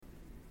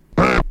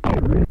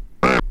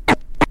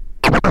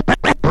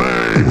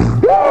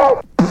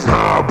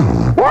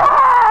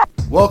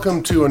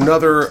Welcome to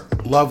another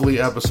lovely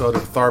episode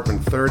of Tharp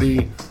and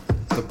 30,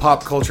 the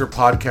pop culture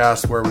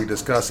podcast where we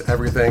discuss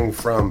everything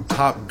from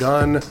Top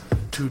Gun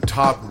to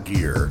Top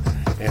Gear.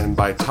 And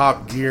by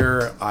Top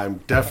Gear, I'm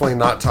definitely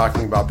not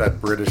talking about that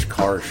British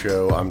car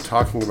show. I'm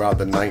talking about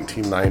the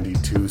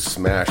 1992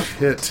 smash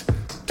hit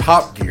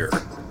Top Gear,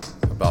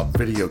 about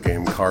video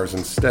game cars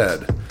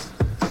instead.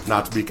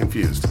 Not to be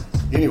confused.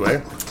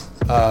 Anyway,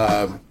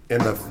 in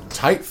the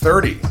tight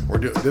 30,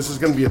 this is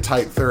going to be a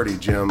tight 30,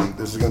 Jim.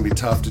 This is going to be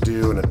tough to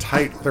do in a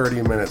tight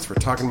 30 minutes. We're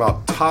talking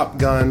about Top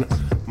Gun.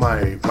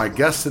 My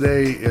guest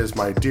today is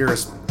my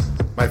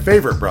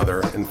favorite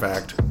brother, in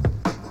fact,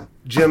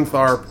 Jim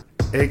Tharp,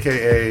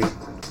 a.k.a.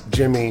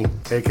 Jimmy,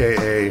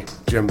 a.k.a.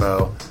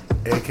 Jimbo,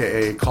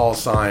 a.k.a. call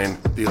sign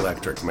The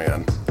Electric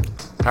Man.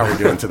 How are we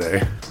doing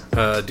today?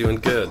 Doing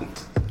good.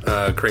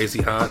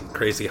 Crazy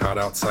hot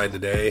outside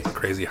today,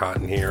 crazy hot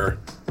in here.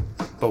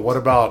 But what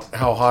about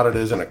how hot it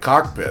is in a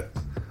cockpit?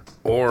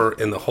 Or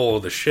in the hull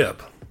of the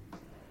ship.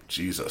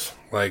 Jesus.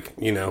 Like,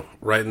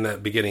 right in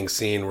that beginning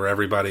scene where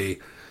everybody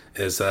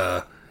is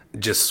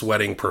just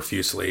sweating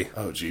profusely.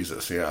 Oh,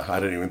 Jesus, yeah. I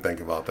didn't even think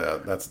about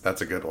that.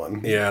 That's a good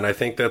one. Yeah, and I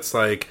think that's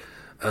like,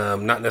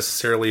 not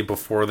necessarily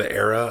before the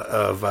era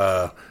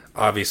of,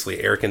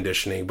 obviously, air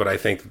conditioning, but I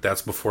think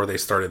that's before they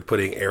started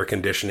putting air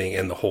conditioning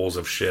in the hulls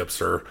of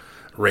ships or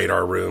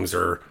radar rooms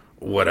or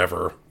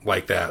whatever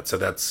like that. So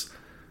that's...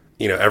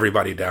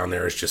 everybody down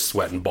there is just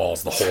sweating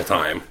balls the whole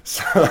time.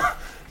 So,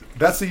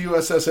 that's the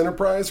USS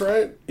Enterprise,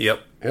 right?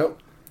 Yep.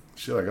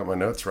 Shit, I got my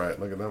notes right.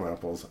 Look at them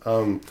apples.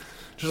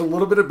 Just a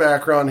little bit of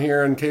background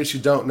here in case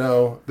you don't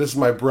know. This is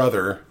my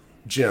brother,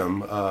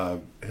 Jim.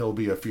 He'll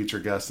be a future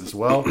guest as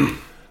well.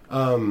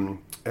 And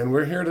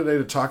we're here today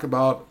to talk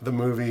about the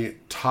movie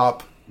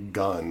Top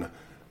Gun.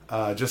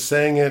 Just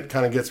saying it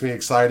kind of gets me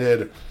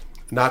excited.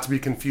 Not to be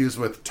confused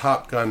with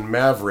Top Gun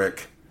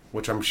Maverick,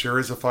 which I'm sure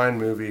is a fine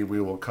movie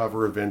we will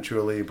cover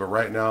eventually. But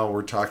right now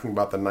we're talking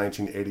about the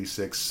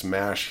 1986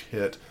 smash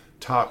hit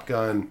Top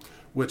Gun,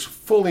 which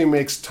fully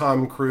makes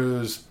Tom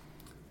Cruise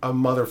a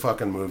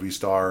motherfucking movie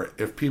star.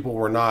 If people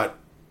were not,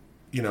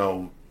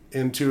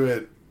 into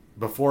it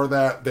before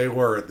that, they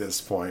were at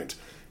this point.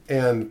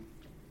 And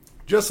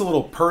just a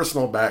little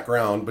personal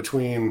background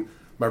between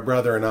my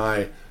brother and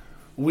I,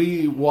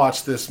 we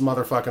watched this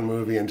motherfucking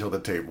movie until the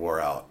tape wore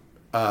out.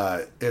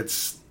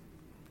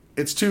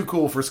 It's too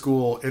cool for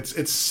school.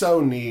 It's so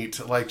neat.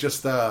 Like,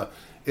 just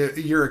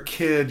you're a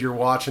kid, you're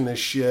watching this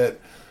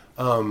shit.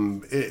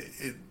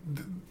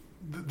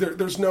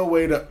 There's no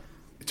way to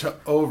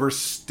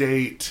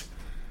overstate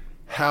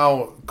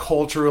how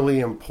culturally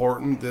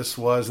important this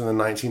was in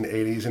the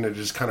 1980s, and it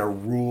just kind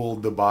of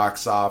ruled the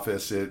box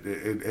office.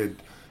 It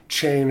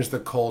changed the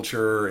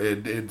culture.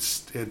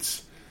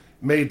 It's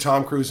made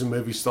Tom Cruise a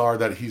movie star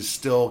that he's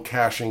still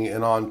cashing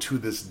in on to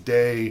this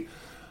day.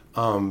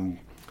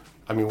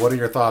 What are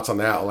your thoughts on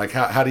that? Like,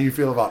 how do you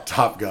feel about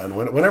Top Gun?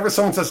 Whenever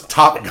someone says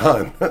Top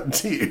Gun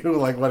to you,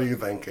 like, what are you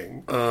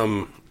thinking?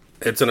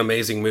 It's an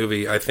amazing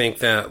movie. I think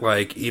that,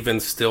 like, even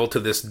still to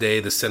this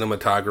day, the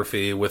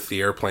cinematography with the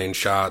airplane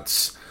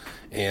shots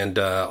and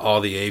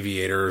all the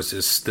aviators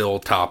is still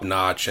top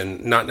notch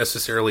and not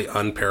necessarily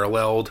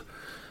unparalleled,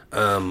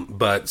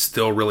 but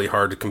still really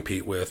hard to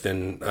compete with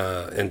in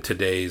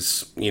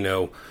today's,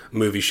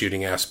 movie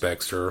shooting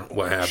aspects or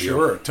what have you.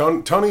 Sure.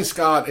 Tony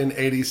Scott in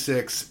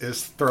 86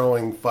 is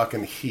throwing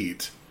fucking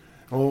heat.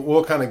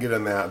 We'll kind of get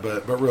in that,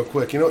 but real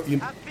quick, do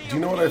you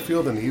know what I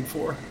feel the need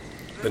for?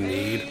 The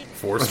need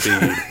for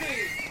speed.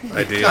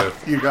 I do.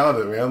 You got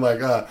it, man.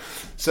 Like,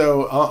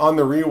 so on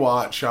the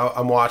rewatch,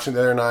 I'm watching the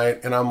other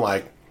night, and I'm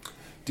like,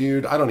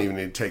 dude, I don't even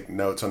need to take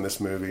notes on this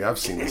movie. I've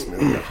seen this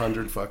movie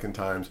 100 fucking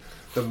times.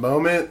 The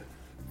moment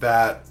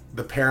that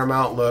the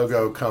Paramount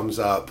logo comes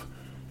up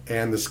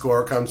and the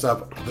score comes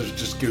up, there's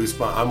just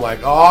goosebumps. I'm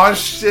like, oh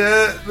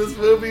shit, this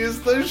movie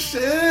is the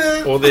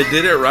shit. Well, they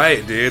did it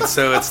right, dude.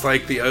 So it's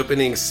like the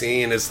opening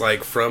scene is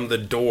like from the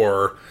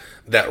door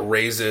that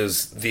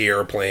raises the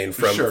airplane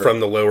from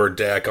the lower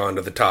deck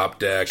onto the top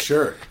deck.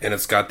 Sure. And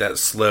it's got that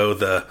slow,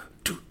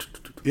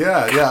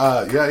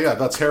 Yeah.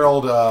 That's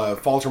Harold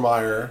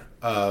Faltermeyer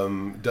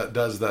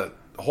does that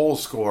whole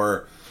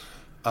score,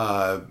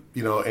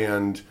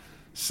 and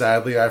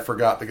sadly I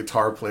forgot the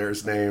guitar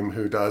player's name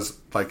who does,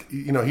 like,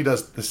 he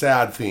does the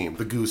sad theme,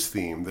 the goose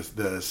theme,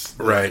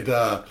 right.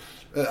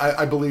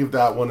 I believe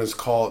that one is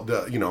called,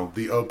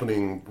 the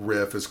opening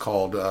riff is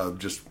called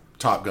just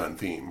Top Gun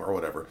theme or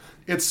whatever.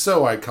 It's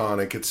so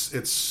iconic.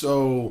 It's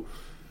so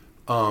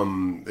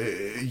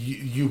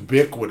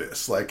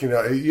ubiquitous. Like,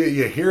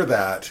 you hear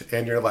that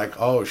and you're like,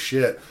 oh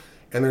shit.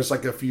 And there's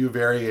like a few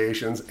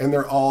variations and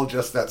they're all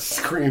just that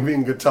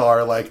screaming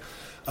guitar, like,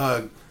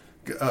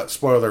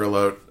 spoiler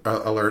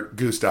alert,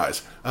 Goose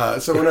dies.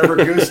 So whenever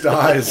Goose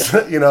dies,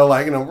 it's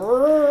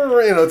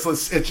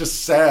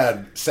just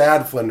sad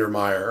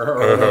Flindermeyer or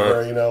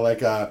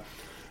whatever,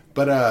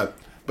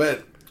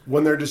 but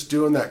when they're just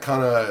doing that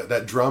kind of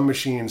that drum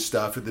machine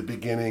stuff at the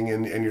beginning,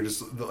 and you're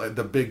just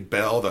the big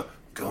bell, the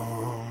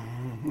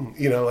gong,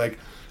 like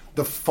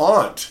the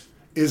font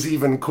is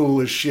even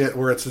cool as shit,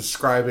 where it's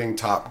describing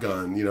Top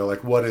Gun. You know,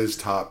 like, what is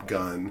Top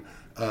Gun?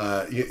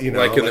 You know,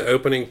 like in the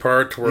opening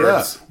part where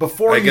it's...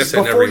 Before I you, guess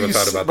I never even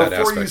thought about that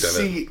aspect of it.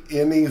 Before you see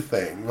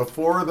anything,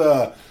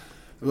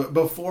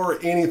 before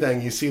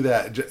anything, you see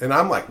that, and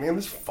I'm like, man,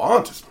 this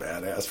font is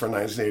badass for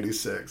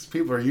 1986.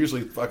 People are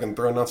usually fucking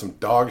throwing out some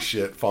dog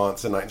shit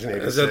fonts in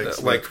 1986. Is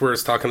that like where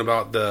it's talking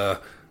about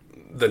the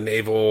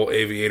Naval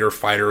Aviator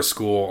Fighter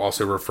School,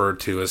 also referred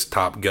to as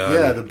Top Gun?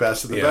 Yeah, the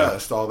best of the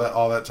best, all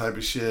that type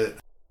of shit.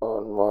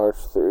 On March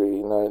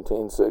 3,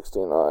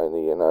 1969,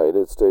 the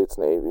United States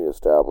Navy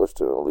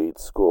established an elite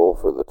school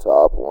for the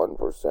top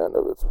 1%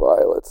 of its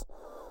pilots.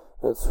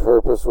 Its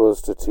purpose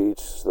was to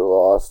teach the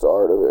lost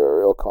art of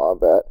aerial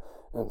combat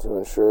and to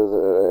ensure that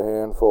a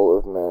handful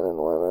of men and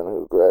women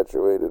who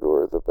graduated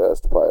were the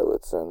best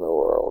pilots in the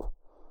world.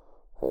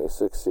 They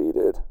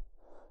succeeded.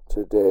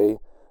 Today,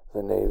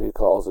 the Navy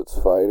calls its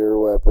fighter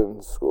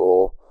weapons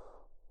school.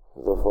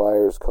 The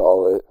flyers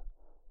call it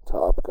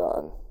Top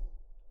Gun.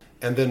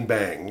 And then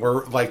bang,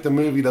 we're like, the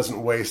movie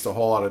doesn't waste a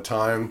whole lot of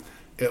time.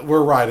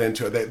 We're right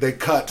into it. They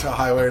cut to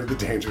Highway to the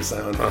Danger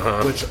Zone,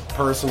 which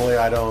personally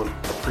I don't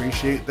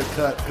appreciate the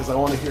cut, because I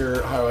want to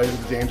hear Highway to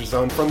the Danger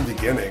Zone from the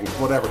beginning.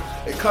 Whatever.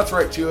 It cuts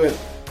right to it.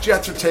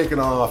 Jets are taking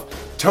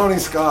off. Tony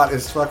Scott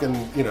is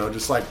fucking, you know,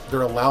 just like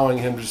they're allowing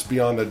him to just be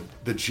on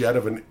the jet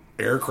of an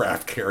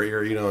aircraft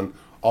carrier, you know, and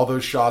all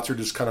those shots are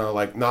just kind of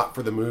like not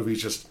for the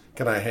movies, just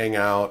can I hang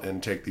out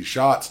and take these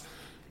shots?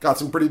 Got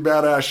some pretty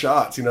badass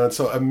shots, you know, and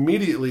so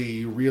immediately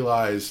you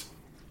realize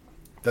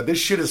that this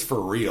shit is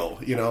for real,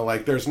 you know,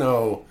 like this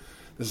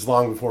is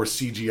long before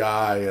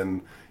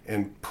CGI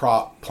and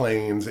prop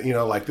planes, you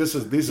know, like these are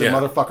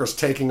motherfuckers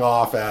taking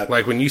off at...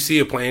 Like when you see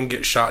a plane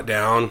get shot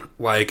down,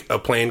 like a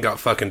plane got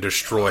fucking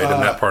destroyed in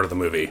that part of the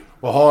movie.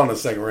 Well, hold on a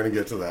second, we're going to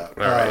get to that.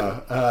 All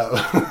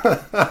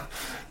right.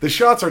 The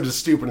shots are just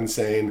stupid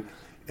insane,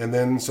 and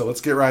then, so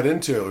let's get right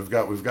into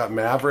it. We've got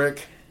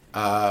Maverick,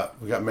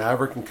 we've got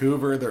Maverick and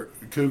Cougar,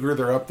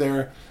 they're up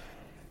there.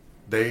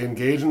 They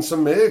engage in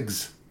some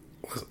MiGs.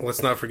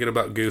 Let's not forget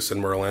about Goose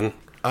and Merlin.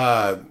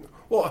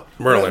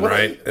 Merlin,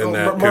 right? And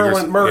that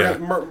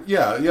Merlin,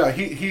 yeah.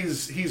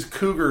 He's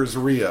Cougar's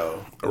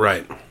Rio,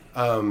 right?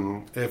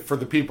 If for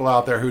the people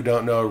out there who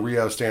don't know,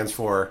 Rio stands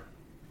for...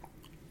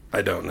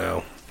 I don't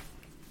know.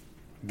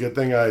 Good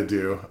thing I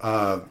do.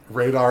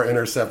 Radar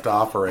Intercept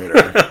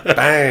Operator.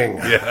 Bang.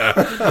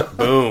 Yeah.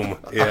 Boom.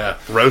 Yeah.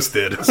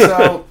 Roasted.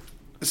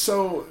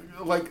 So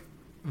like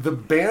the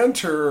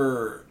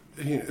banter.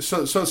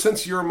 So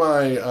since you're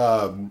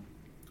my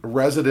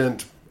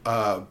resident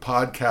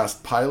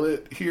podcast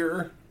pilot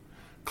here,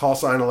 call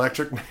sign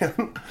Electric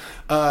Man,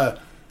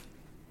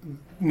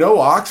 no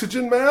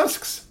oxygen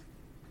masks?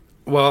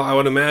 Well, I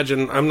would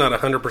imagine, I'm not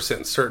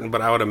 100% certain,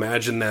 but I would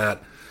imagine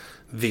that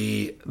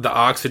the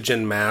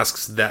oxygen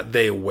masks that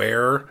they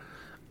wear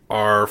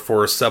are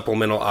for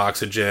supplemental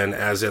oxygen,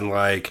 as in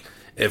like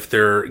if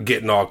they're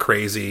getting all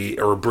crazy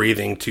or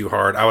breathing too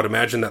hard. I would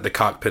imagine that the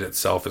cockpit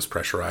itself is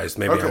pressurized.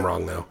 Maybe I'm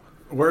wrong though.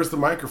 Where's the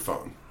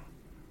microphone?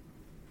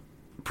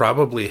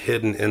 Probably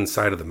hidden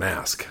inside of the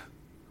mask.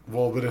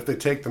 Well, but if they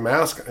take the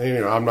mask,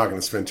 anyway, I'm not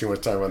going to spend too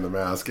much time on the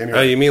mask.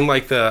 Anyway, you mean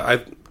like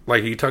are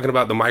you talking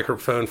about the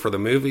microphone for the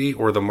movie,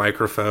 or the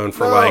microphone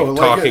for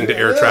talking to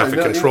air traffic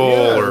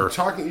control, or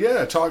talking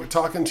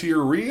to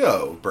your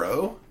Rio,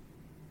 bro,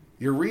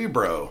 your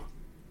Rebro?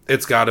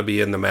 It's got to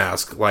be in the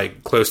mask,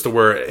 like close to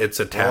where it's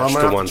attached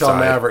to one side. Tell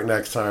Maverick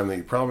next time that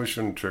you probably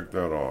shouldn't trick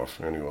that off.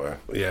 Anyway,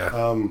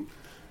 yeah.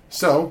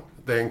 So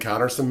they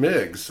encounter some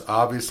MiGs.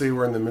 Obviously,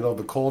 we're in the middle of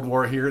the Cold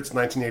War here. It's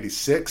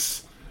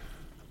 1986.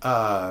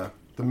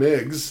 The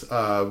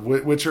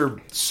MiGs, which are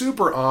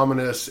super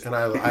ominous, and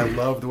I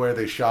love the way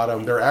they shot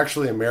them. They're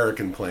actually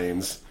American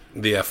planes.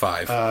 The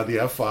F-5. The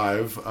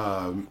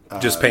F-5.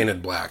 Just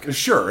painted black.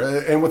 Sure,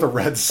 and with a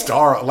red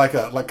star, like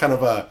kind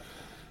of a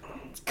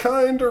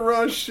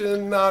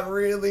Russian, not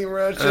really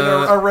Russian,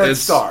 a red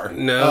star.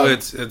 No,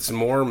 it's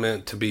more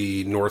meant to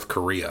be North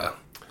Korea,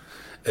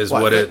 is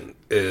what it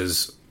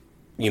is,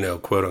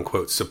 quote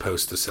unquote,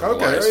 supposed to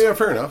symbolize. Okay, yeah,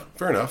 fair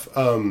enough.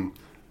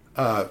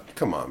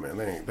 Come on, man,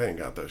 they ain't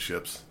got those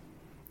ships.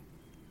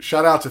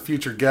 Shout out to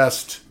future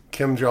guest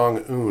Kim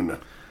Jong-un.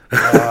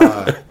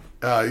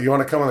 You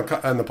want to come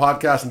on the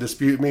podcast and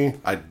dispute me?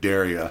 I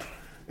dare you.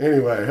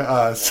 Anyway,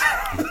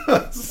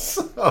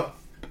 so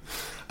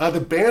the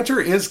banter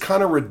is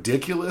kind of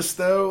ridiculous,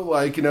 though.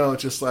 Like,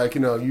 it's just like,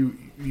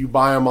 you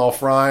buy them, I'll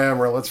fry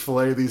them, or let's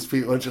fillet these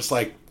people. It's just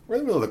like, we're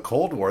in the middle of the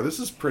Cold War. This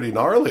is pretty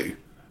gnarly.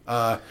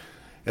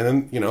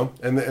 And then,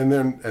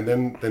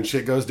 then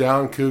shit goes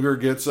down. Cougar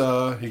gets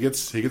he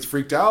gets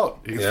freaked out.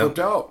 He gets flipped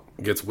out.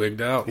 Gets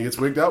wigged out. He gets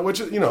wigged out,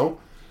 which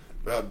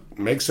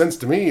makes sense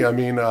to me. I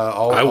mean,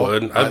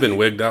 I've been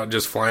wigged out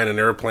just flying an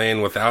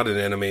airplane without an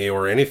enemy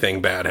or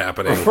anything bad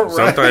happening.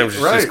 Sometimes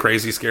it's just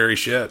crazy, scary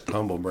shit.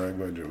 Humble brag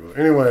by Jimbo.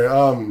 Anyway,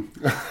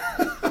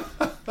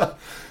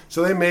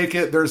 so they make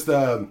it. There's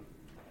what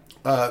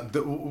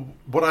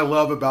I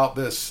love about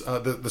this,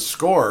 the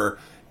score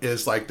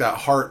is like that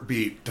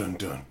heartbeat, dun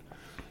dun.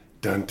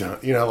 dun dun,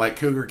 you know, like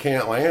Cougar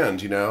can't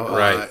land, you know,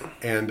 Right.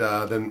 And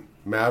then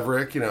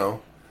Maverick, you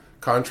know,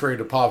 contrary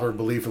to popular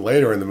belief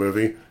later in the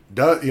movie,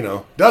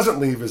 doesn't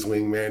leave his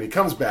wingman. He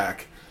comes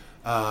back,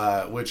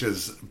 which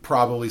is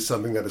probably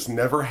something that has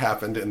never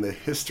happened in the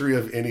history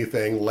of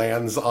anything.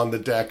 Lands on the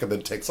deck and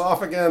then takes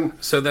off again.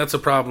 So that's a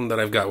problem that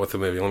I've got with the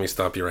movie. Let me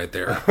stop you right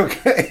there.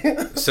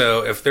 Okay.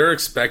 So if they're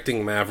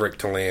expecting Maverick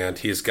to land,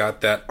 he's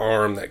got that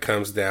arm that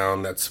comes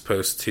down that's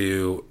supposed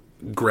to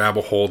grab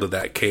a hold of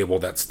that cable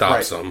that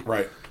stops him.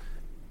 Right.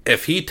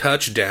 If he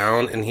touched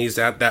down and he's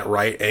at that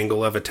right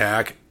angle of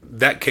attack,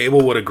 that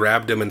cable would have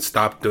grabbed him and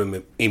stopped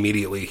him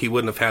immediately. He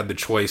wouldn't have had the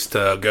choice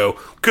to go,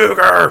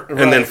 Cougar,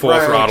 and then full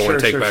throttle and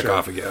take back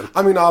off again.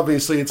 I mean,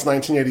 obviously, it's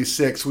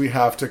 1986. We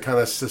have to kind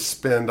of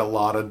suspend a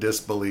lot of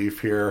disbelief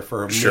here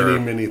for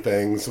many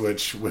things,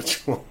 which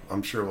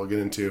I'm sure we'll get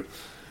into,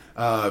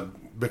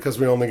 because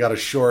we only got a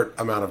short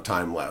amount of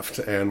time left,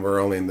 and we're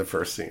only in the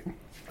first scene.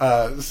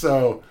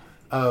 Gotta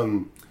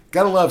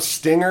love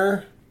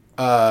Stinger,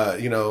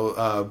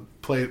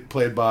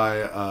 played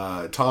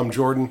by Tom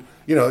Jordan.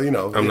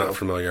 I'm not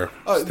familiar.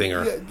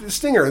 Stinger. Yeah,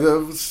 Stinger,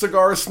 the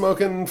cigar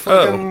smoking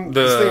fucking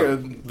Stinger.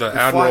 The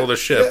admiral of the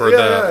ship,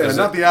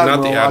 not the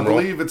admiral. I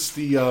believe it's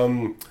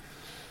the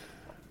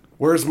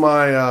where's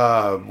my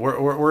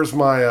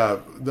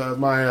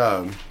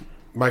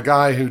my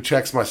guy who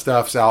checks my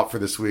stuffs out for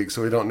this week,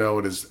 so we don't know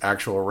what his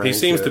actual rank is. He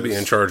seems to be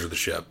in charge of the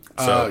ship.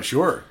 So.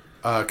 Sure.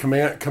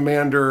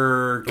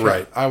 Commander.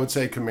 Right. I would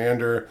say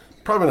commander.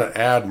 Probably not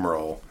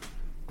admiral.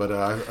 But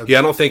I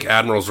don't think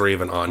admirals are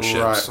even on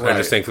ships. Right, I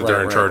just think that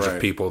they're in charge of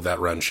people that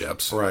run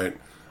ships. Right.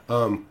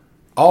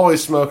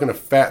 Always smoking a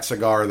fat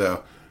cigar,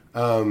 though.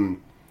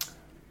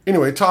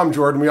 Anyway, Tom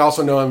Jordan, we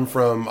also know him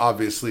from,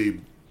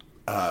 obviously,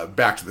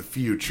 Back to the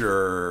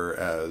Future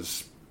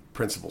as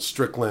Principal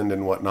Strickland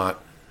and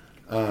whatnot.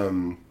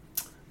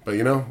 But,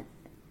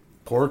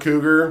 poor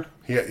Cougar,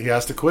 he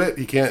has to quit.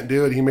 He can't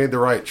do it. He made the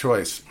right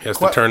choice. He has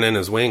to turn in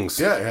his wings.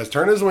 Yeah, he has to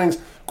turn his wings.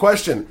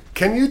 Question,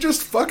 can you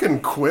just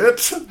fucking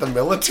quit the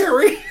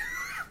military?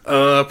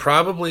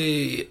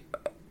 Probably,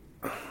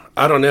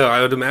 I don't know.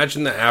 I would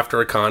imagine that after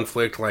a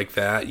conflict like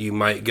that, you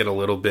might get a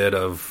little bit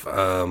of...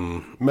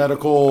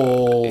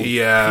 medical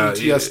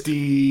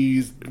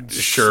PTSD.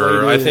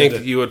 Sure, I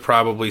think you would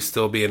probably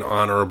still be an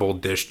honorable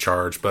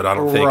discharge, but I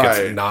don't think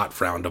it's not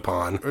frowned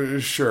upon.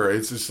 Sure,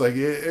 it's just like,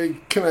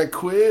 can I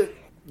quit?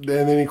 And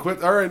then he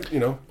quit. All right,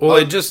 Well,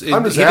 he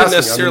didn't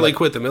necessarily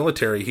quit the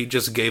military. He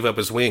just gave up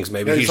his wings.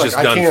 Maybe he's just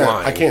done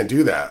flying. I can't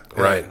do that.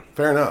 Right.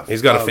 Fair enough.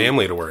 He's got a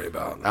family to worry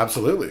about.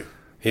 Absolutely.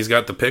 He's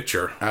got the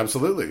picture.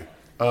 Absolutely.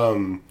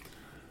 So,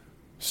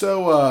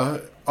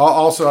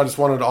 also, I just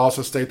wanted to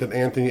also state that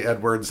Anthony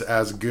Edwards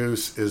as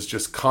Goose is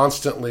just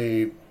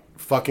constantly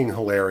fucking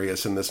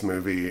hilarious in this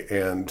movie,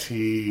 and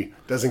he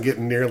doesn't get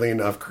nearly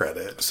enough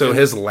credit. So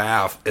his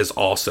laugh is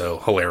also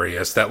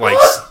hilarious. That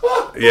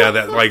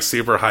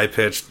super high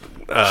pitched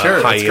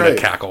hyena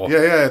cackle.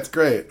 Yeah, it's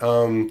great.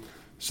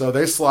 So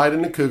they slide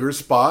into Cougar's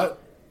spot.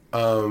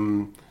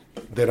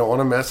 They don't want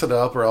to mess it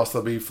up, or else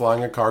they'll be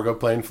flying a cargo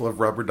plane full of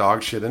rubber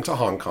dog shit into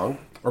Hong Kong,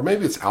 or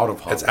maybe it's out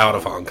of Hong Kong. It's out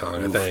of Hong Kong,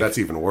 I think. That's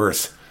even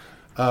worse.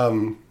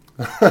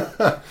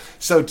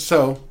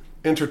 So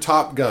enter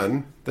Top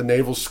Gun, the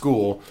naval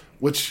school,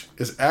 which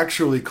is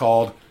actually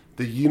called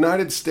the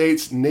United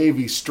States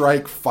Navy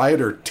Strike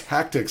Fighter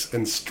Tactics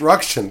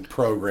Instruction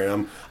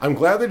Program. I'm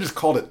glad they just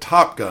called it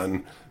Top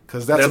Gun,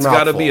 because that's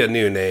got to be a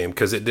new name,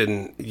 because it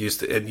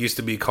used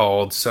to be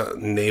called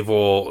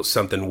Naval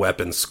something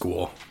Weapons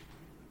School.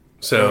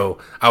 So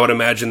I would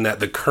imagine that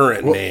the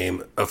current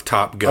name of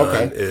Top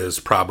Gun is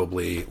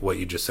probably what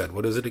you just said.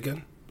 What is it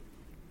again?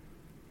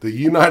 The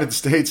United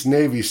States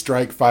Navy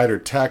Strike Fighter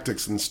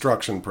Tactics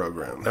Instruction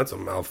Program. That's a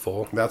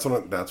mouthful. That's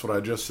what I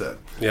just said.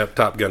 Yep,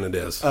 Top Gun it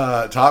is.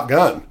 Top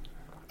Gun.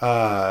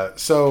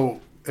 So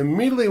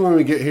immediately when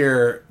we get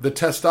here, the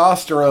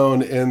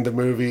testosterone in the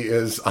movie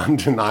is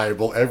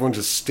undeniable. Everyone's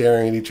just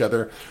staring at each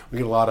other. We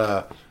get a lot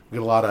of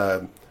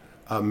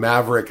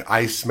Maverick,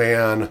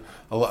 Iceman,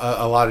 a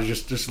lot of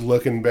just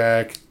looking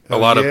back. A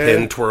lot of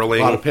pin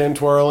twirling. A lot of pin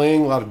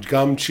twirling, a lot of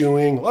gum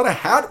chewing, a lot of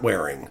hat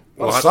wearing.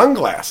 A lot of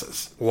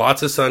sunglasses.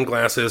 Lots of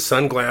sunglasses.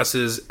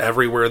 Sunglasses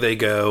everywhere they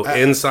go.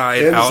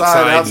 Inside,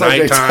 outside,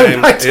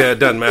 nighttime. Yeah, it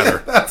doesn't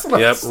matter.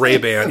 Yep,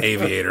 Ray-Ban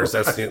aviators.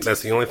 That's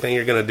the only thing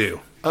you're going to do.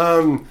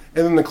 And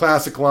then the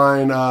classic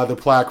line, the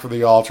plaque for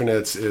the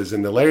alternates is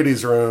in the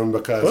ladies' room,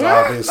 because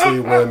obviously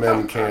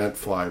women can't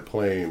fly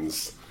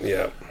planes.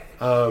 Yeah.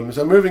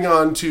 So moving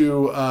on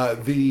to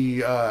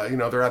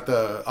they're at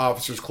the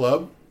officers'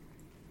 club.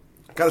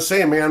 Gotta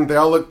say, man, they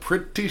all look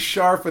pretty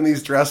sharp in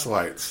these dress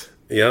whites.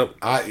 Yep.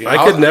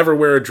 I could never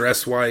wear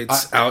dress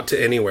whites out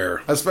to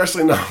anywhere.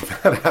 Especially not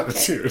Bad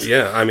Attitude.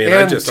 Yeah, I mean,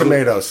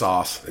 tomato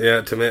sauce.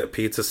 Yeah,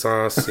 pizza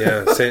sauce.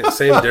 Yeah,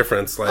 same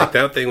difference. Like,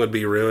 that thing would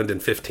be ruined in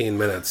 15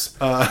 minutes.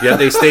 Yet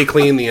they stay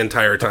clean the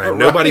entire time.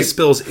 Nobody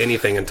spills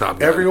anything in Top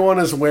Gun. Everyone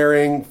is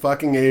wearing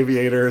fucking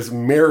aviators,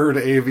 mirrored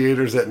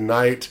aviators at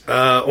night.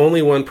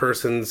 Only one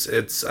person's.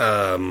 It's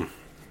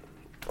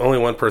Only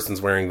one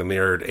person's wearing the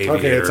mirrored aviators.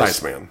 Okay, it's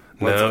Iceman.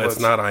 No, it's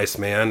not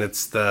Iceman.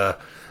 It's the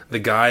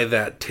guy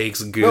that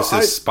takes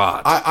Goose's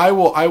spot. I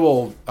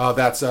will.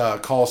 That's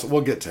call.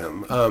 We'll get to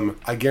him.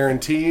 I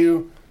guarantee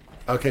you.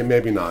 Okay,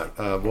 maybe not.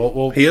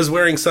 We'll. He is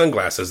wearing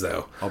sunglasses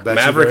though. I'll bet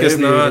Maverick you is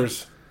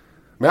not.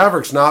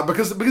 Maverick's not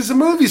because the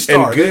movie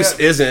star. And Goose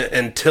isn't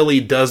until he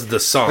does the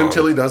song.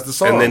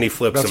 And then he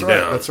flips him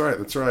down. That's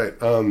right.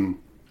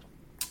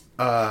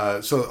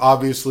 So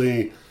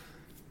obviously,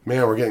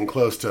 man, we're getting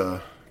close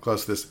to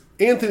this.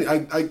 Anthony,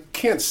 I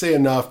can't say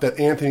enough that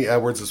Anthony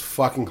Edwards is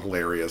fucking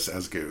hilarious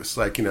as Goose.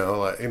 I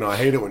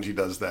hate it when she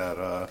does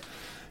that.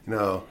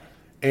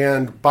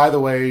 And by the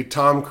way,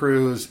 Tom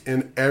Cruise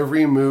in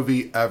every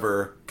movie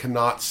ever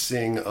cannot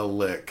sing a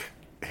lick.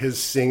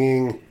 His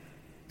singing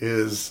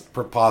is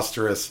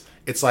preposterous.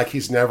 It's like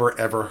he's never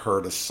ever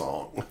heard a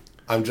song.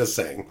 I'm just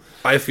saying.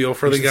 I feel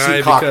for the guy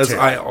because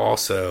I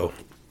also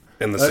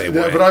in the same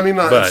way. But I mean,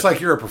 it's like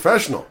you're a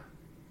professional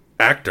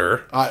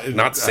actor,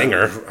 not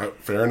singer.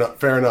 Fair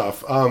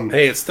enough.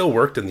 Hey, it still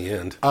worked in the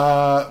end.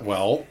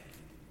 Well,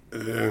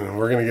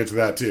 we're gonna get to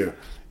that too.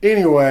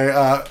 Anyway,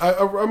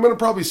 I'm gonna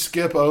probably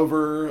skip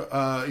over,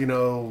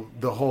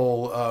 the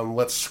whole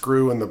let's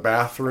screw in the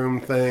bathroom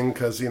thing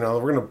because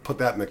we're gonna put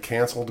that in the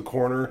canceled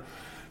corner.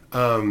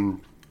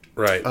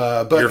 Right.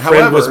 But your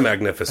friend was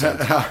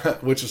magnificent,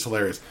 which is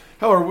hilarious.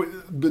 However,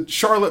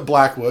 Charlotte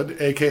Blackwood,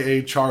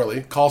 aka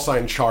Charlie, call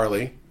sign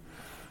Charlie,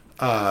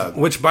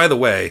 which, by the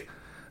way,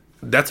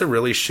 that's a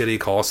really shitty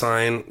call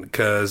sign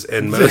because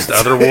in most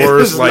other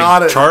wars,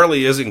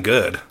 Charlie isn't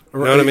good. You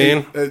know what I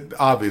mean?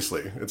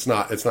 Obviously, it's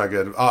not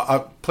good.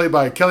 Played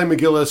by Kelly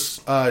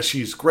McGillis.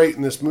 She's great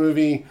in this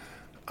movie.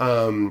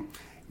 So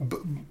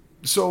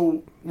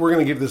we're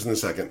gonna get to this in a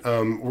second.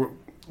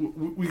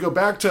 We go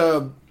back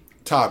to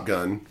Top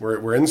Gun.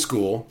 We're in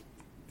school.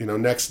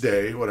 Next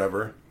day,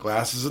 whatever.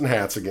 Glasses and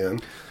hats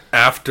again.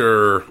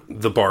 After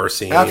the bar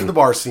scene. After the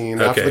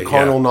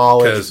carnal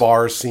knowledge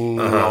bar scene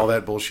and all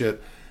that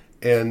bullshit.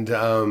 And,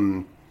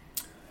 and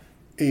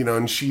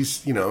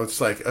she's,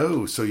 it's like,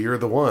 oh, so you're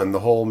the one. The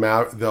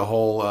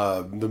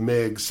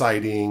MiG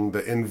sighting,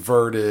 the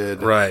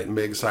inverted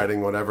MiG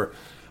sighting, whatever.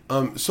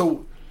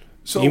 So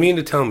you mean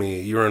to tell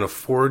me you were in a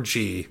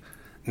 4G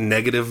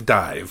negative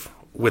dive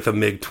with a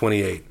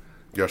MiG-28?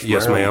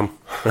 Yes, ma'am.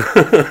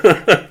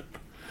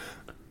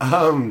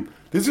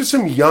 These are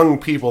some young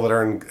people that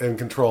are in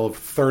control of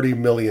 $30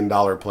 million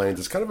planes.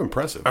 It's kind of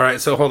impressive. All right,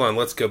 so hold on.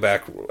 Let's go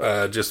back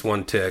just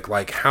one tick.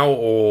 Like, how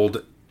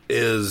old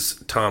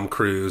is Tom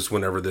Cruise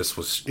whenever this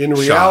was shot? In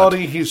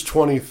reality, he's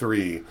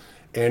 23,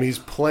 and he's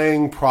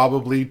playing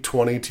probably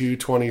 22,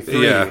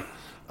 23. Yeah.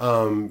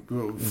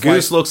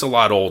 Goose looks a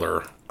lot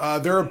older.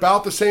 They're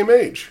about the same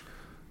age.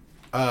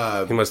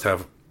 He must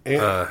have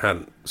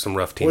had some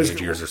rough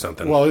teenage years or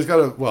something. Well,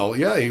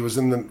 he was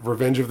in the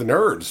Revenge of the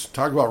Nerds.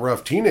 Talk about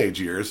rough teenage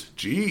years.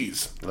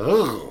 Jeez.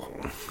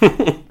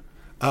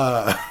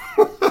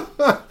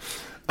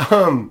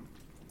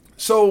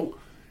 So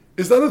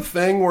is that a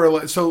thing where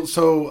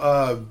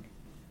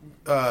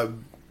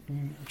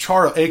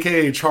Charlie,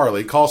 aka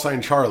Charlie, call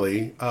sign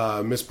Charlie,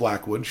 Miss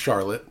Blackwood,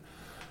 Charlotte,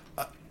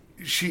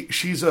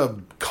 she's a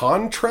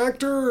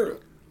contractor?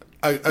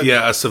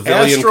 A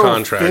civilian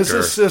contractor.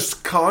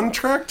 Physicist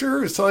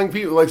contractor is telling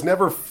people like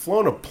never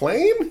flown a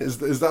plane. Is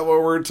that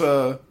what we're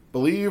to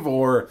believe,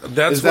 or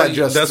that's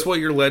what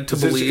you're led to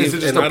believe? Is it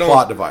just a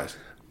plot device?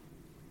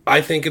 I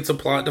think it's a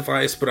plot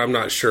device, but I'm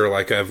not sure.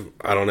 Like I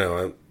don't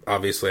know.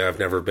 Obviously, I've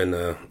never been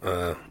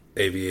to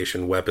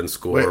aviation weapons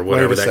school or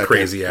whatever that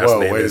crazy ass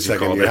name is. Wait a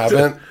second, you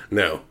haven't?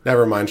 No.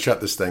 Never mind.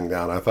 Shut this thing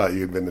down. I thought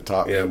you'd been to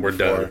Top Gun. Yeah, we're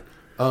before.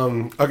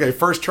 done. Okay,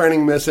 first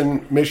training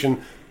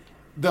mission.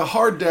 The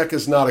hard deck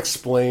is not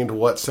explained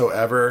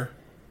whatsoever,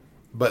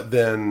 but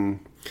then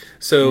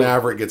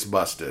Maverick gets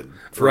busted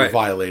for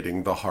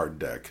violating the hard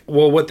deck.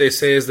 Well, what they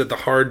say is that the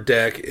hard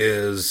deck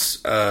is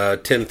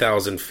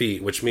 10,000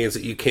 feet, which means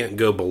that you can't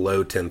go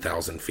below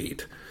 10,000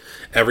 feet.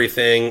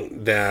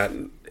 Everything that,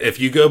 if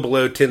you go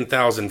below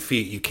 10,000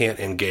 feet, you can't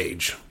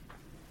engage.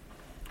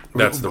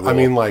 That's the rule. I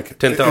mean, like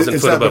 10,000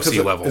 foot above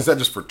sea level. Is that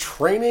just for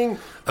training?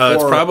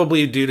 It's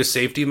probably due to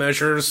safety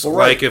measures. Well,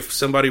 like if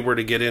somebody were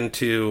to get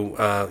into,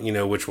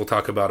 which we'll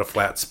talk about a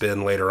flat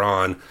spin later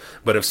on.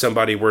 But if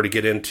somebody were to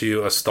get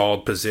into a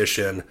stalled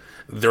position,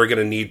 they're going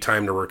to need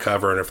time to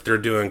recover. And if they're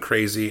doing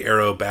crazy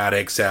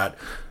aerobatics at,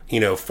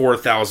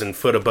 4,000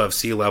 foot above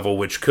sea level,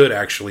 which could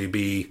actually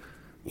be,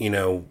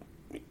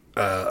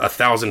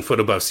 1,000 foot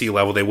above sea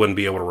level, they wouldn't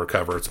be able to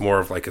recover. It's more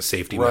of like a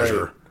safety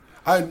measure.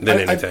 Than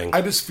anything.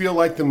 I just feel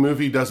like the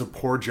movie does a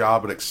poor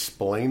job at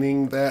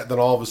explaining that. Then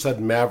all of a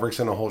sudden, Maverick's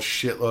in a whole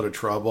shitload of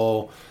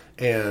trouble,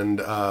 and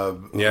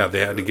they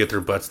had to get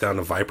their butts down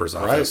to Viper's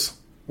office. Right.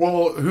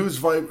 Well,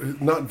 who's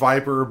not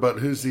Viper, but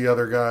who's the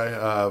other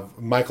guy?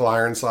 Michael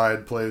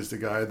Ironside plays the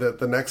guy.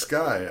 The next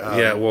guy.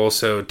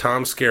 So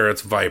Tom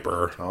Skerritt's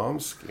Viper. Tom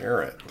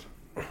Skerritt.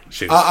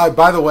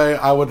 By the way,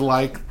 I would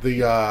like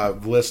the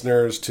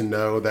listeners to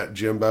know that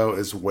Jimbo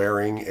is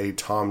wearing a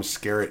Tom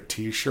Skerritt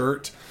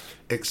t-shirt.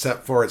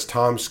 except for it's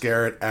Tom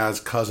Skerritt as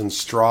Cousin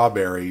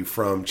Strawberry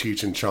from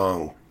Cheech and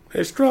Chong.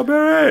 Hey,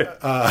 Strawberry!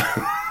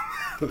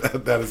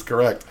 That is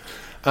correct.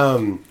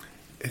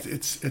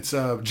 It's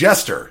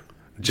Jester.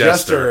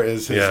 Jester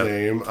is his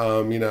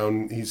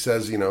name. He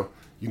says,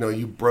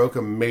 you broke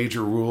a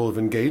major rule of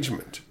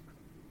engagement.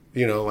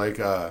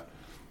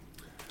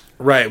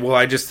 Right. Well,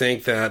 I just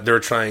think that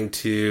they're trying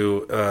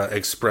to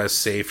express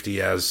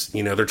safety as,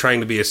 they're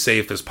trying to be as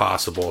safe as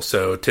possible.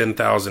 So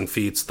 10,000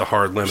 feet's the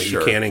hard limit. Sure.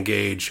 You can't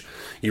engage.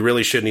 You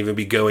really shouldn't even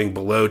be going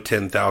below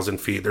 10,000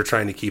 feet. They're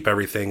trying to keep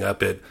everything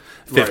up at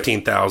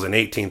 15,000,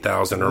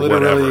 18,000 or literally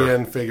whatever. Literally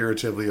and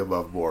figuratively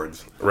above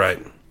boards. Right.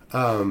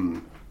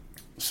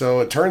 So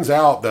it turns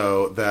out,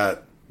 though,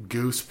 that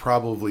Goose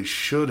probably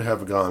should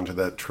have gone to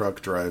that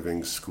truck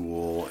driving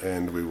school,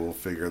 and we will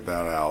figure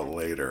that out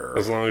later.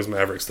 As long as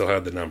Maverick still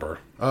had the number.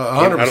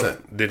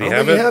 100%. Did he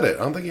have it?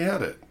 I don't think he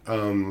had it.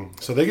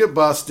 So they get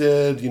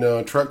busted,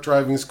 truck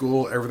driving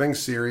school, everything's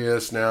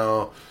serious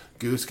now.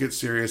 Goose gets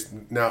serious.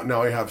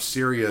 Now we have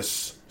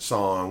serious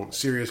song,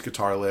 serious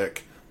guitar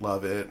lick.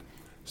 Love it.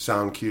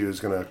 Sound cue is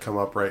going to come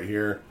up right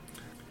here.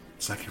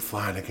 It's like you're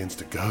flying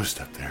against a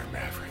ghost up there,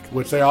 Maverick.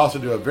 Which they also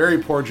do a very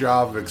poor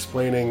job of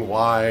explaining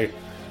why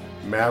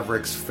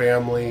Maverick's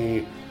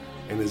family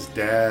and his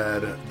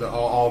dad,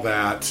 all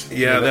that.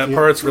 Yeah, that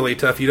part's really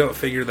tough. You don't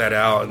figure that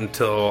out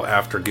until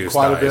after Goose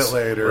dies. Quite a bit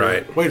later.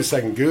 Right. Wait a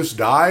second, Goose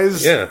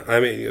dies? Yeah, I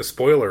mean,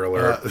 spoiler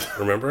alert,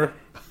 remember?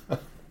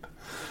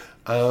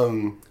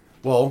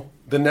 Well,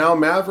 then now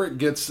Maverick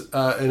gets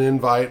an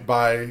invite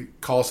by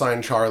call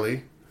sign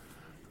Charlie.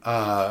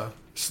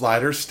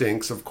 Slider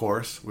stinks, of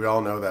course. We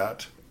all know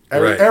that.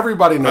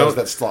 Everybody knows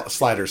that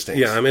Slider stinks.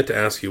 Yeah, I meant to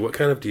ask you, what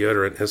kind of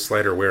deodorant is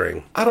Slider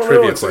wearing? I don't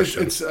Trivia know.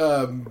 Question. It's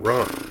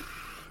wrong.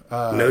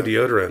 No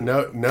deodorant.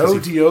 No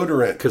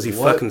deodorant. Because he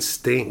fucking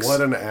stinks.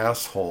 What an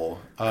asshole.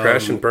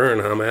 Crash and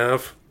burn, huh,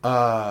 Mav?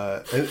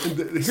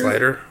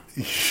 Slider?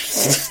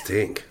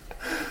 Stink.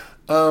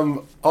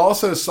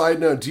 Also, side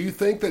note, do you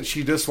think that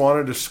she just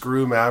wanted to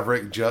screw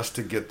Maverick just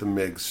to get the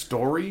MiG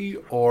story,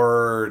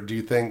 or do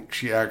you think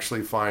she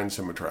actually finds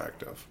him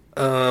attractive?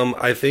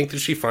 I think that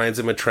she finds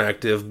him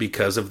attractive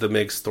because of the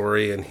MiG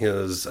story and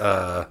his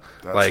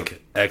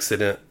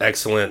excellent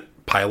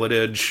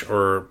pilotage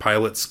or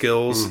pilot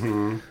skills.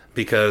 Mm-hmm.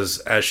 Because,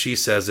 as she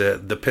says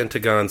it, the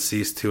Pentagon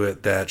sees to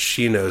it that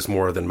she knows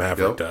more than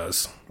Maverick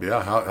does.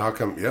 Yeah, how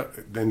come? Yeah,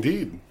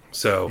 indeed.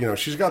 So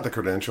she's got the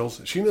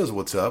credentials. She knows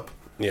what's up.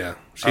 Yeah,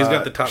 she's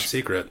got the top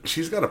secret.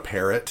 She's got a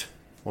parrot.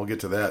 We'll get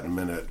to that in a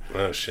minute.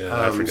 Oh, shit.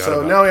 I forgot so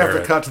about now we parrot.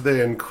 have to cut to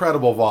the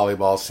incredible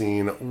volleyball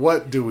scene.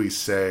 What do we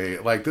say?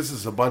 Like, this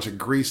is a bunch of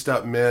greased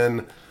up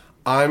men.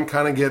 I'm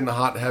kind of getting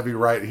hot and heavy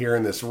right here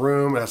in this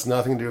room. It has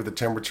nothing to do with the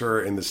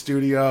temperature in the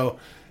studio.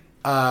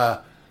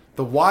 The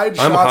wide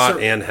shots I'm hot are,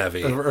 and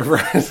heavy.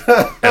 Right.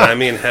 And I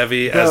mean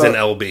heavy as in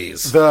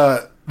LBs.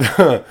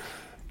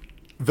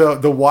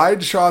 The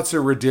wide shots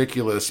are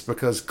ridiculous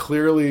because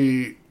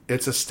clearly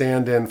it's a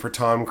stand-in for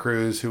Tom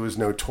Cruise, who is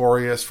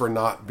notorious for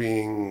not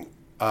being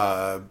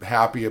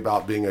happy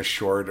about being a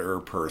shorter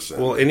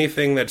person. Well,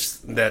 anything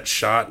that's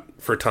shot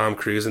for Tom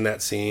Cruise in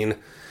that scene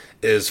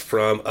is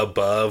from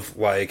above.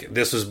 Like,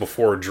 this was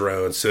before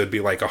drones, so it'd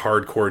be like a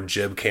hardcore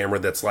jib camera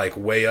that's like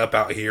way up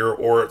out here,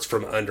 or it's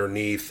from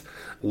underneath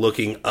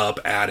looking up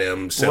at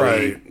him, so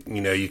right.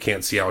 you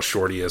can't see how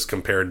short he is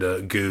compared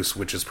to Goose,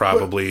 which is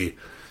probably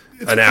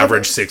an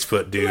average 6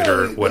 foot dude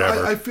or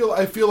whatever. I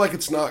feel like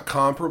it's not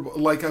comparable.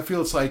 Like, I feel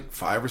it's like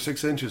 5 or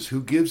 6 inches.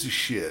 Who gives a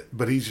shit?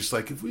 But he's just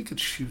like, if we could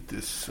shoot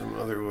this some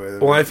other way.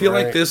 Well, I feel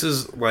like this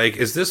is like,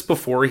 is this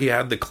before he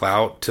had the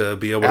clout to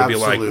be able to be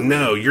like,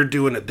 no, you're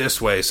doing it this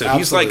way? So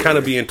he's like kind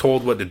of being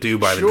told what to do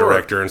by the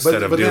director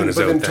instead of doing his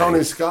own thing. But then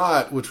Tony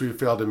Scott, which we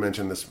failed to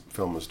mention, this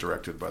film was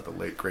directed by the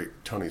late great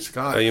Tony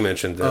Scott. Oh, you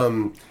mentioned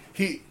that.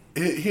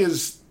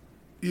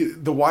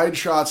 The wide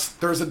shots.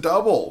 There's a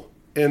double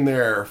in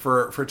there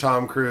for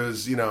Tom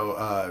Cruise,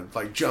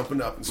 like jumping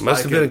up and spiking.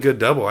 Must have been a good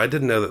double. I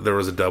didn't know that there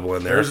was a double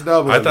in there. There's a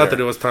double I in thought there.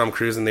 that it was Tom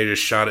Cruise and they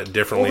just shot it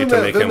differently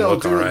to make him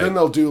look all right. Then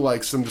they'll do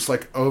like some just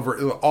like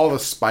over all the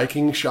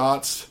spiking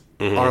shots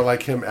are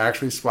like him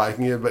actually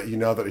spiking it, but you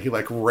know that he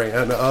like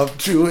ran up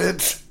to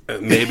it.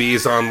 Maybe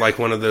he's on like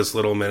one of those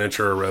little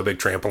miniature aerobic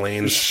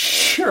trampolines.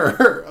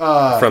 Sure.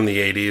 From the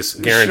 80s.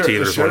 Guarantee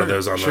there's one of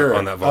those on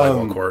that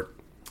volleyball court.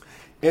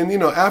 And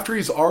after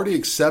he's already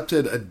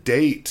accepted a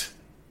date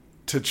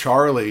to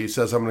Charlie, he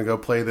says, I'm going to go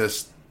play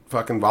this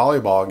fucking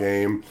volleyball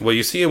game. Well,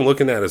 you see him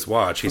looking at his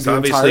watch. He's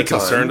obviously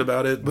concerned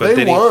about it. But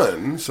they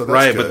won, so that's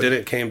right, good. but then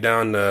it came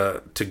down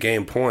to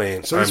game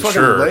point. So he's I'm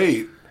fucking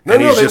late. No,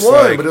 they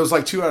won, but it was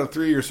like 2 out of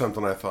 3 or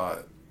something, I thought.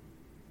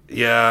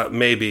 Yeah,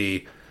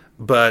 maybe.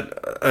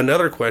 But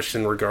another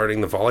question regarding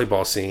the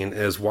volleyball scene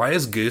is, why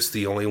is Goose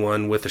the only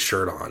one with a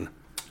shirt on?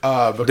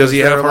 Does he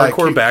have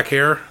hardcore back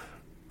hair?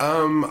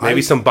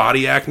 Maybe some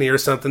body acne or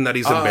something that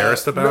he's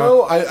embarrassed about?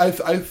 No,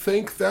 I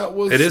think that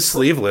was... It is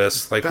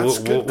sleeveless. Like, we'll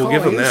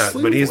give him that.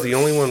 But he's the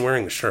only one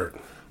wearing the shirt.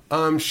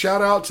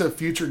 Shout out to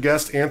future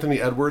guest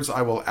Anthony Edwards.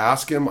 I will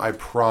ask him, I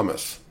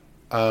promise.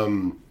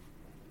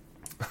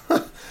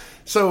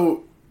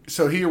 So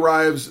he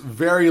arrives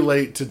very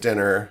late to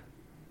dinner.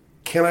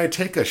 Can I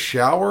take a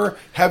shower?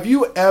 Have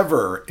you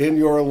ever in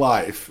your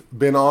life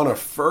been on a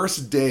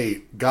first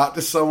date, got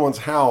to someone's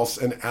house,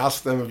 and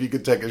asked them if you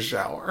could take a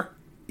shower?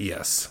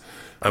 Yes.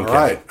 I'm All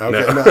right. kidding.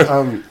 Okay.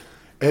 No.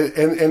 No,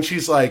 and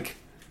she's like,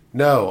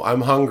 no,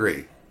 I'm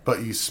hungry,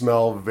 but you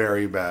smell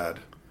very bad.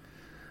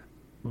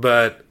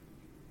 But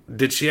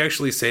did she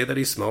actually say that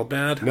he smelled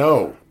bad?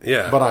 No.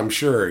 Yeah. But I'm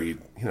sure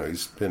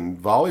he's been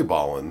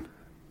volleyballing.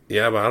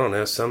 Yeah, but I don't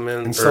know. Some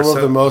men... And some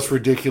of the most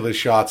ridiculous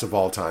shots of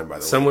all time, by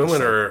the way. Some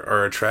women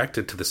are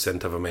attracted to the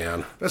scent of a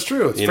man. That's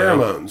true. It's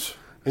pheromones.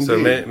 Indeed. So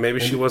maybe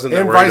she wasn't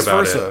that worried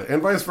about it.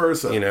 And vice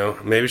versa. You know,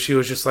 maybe she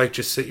was just like,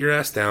 just sit your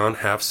ass down,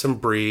 have some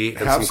brie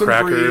and Have some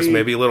crackers, brie.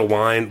 maybe a little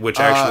wine, which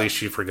actually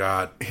she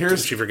forgot.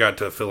 She forgot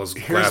to fill his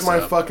glass Here's my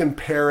up. fucking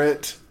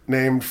parrot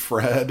named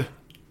Fred.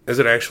 Is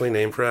it actually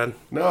named Fred?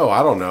 No,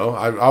 I don't know.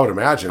 I would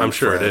imagine. I'm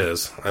sure Fred. it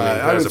is. I mean,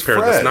 there's a it's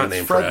parrot Fred. that's not It's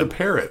named Fred. Fred. The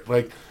parrot.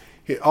 Like,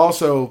 he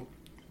also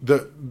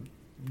the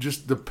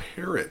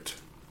parrot.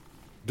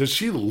 Does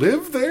she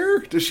live there?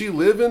 Does she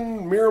live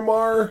in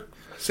Miramar,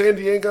 San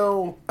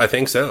Diego? I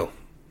think so.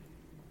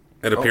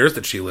 It appears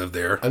that she lived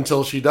there.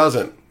 Until she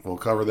doesn't. We'll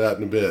cover that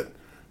in a bit.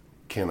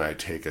 Can I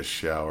take a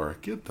shower?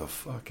 Get the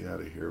fuck out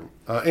of here.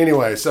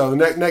 Anyway, so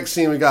the next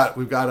scene we've got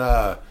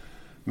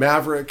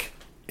Maverick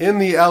in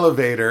the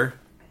elevator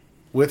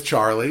with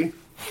Charlie,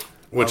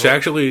 Which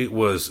actually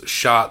was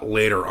shot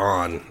later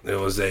on. It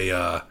was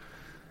a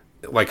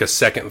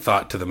second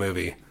thought to the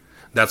movie.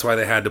 That's why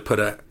they had to put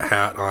a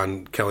hat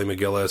on Kelly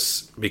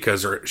McGillis,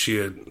 because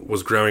she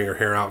was growing her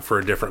hair out for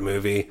a different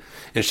movie,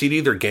 and she'd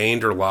either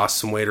gained or lost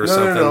some weight or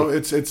something. No.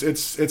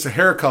 It's a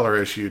hair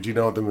color issue. Do you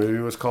know what the movie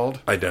was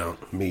called? I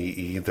don't. Me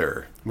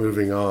either.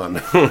 Moving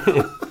on.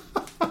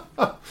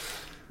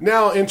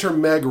 Now enter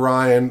Meg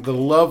Ryan, the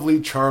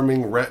lovely,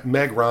 charming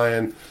Meg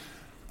Ryan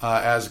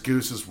as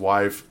Goose's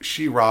wife.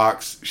 She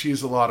rocks.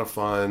 She's a lot of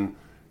fun.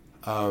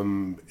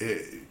 I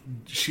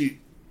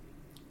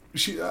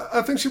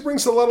think she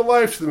brings a lot of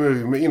life to the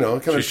movie. You know,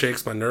 She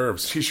shakes my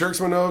nerves. She shakes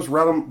my nose,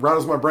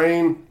 rattles my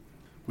brain.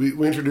 We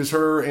introduce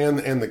her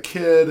and the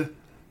kid.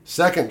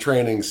 Second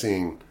training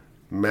scene.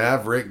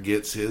 Maverick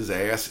gets his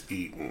ass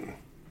eaten.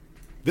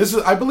 I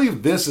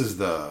think this is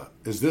the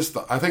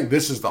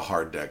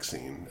hard deck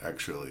scene,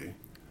 actually.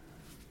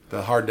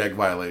 The hard deck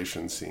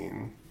violation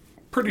scene.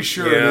 Pretty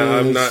sure it is. Yeah,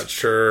 I'm not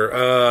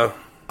sure.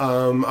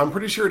 I'm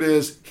pretty sure it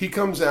is. He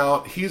comes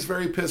out. He's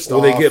very pissed Well,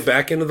 off. they get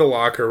back into the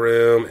locker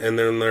room, and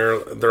then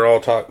they're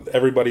all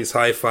everybody's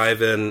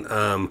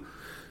high-fiving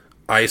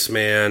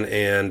Iceman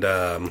and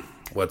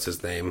what's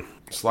his name?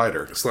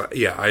 Slider.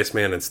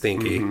 Iceman and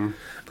Stinky. Mm-hmm.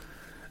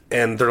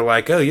 And they're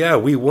like, oh, yeah,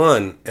 we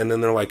won. And then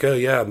they're like, oh,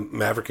 yeah,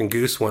 Maverick and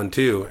Goose won,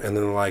 too. And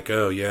then they're like,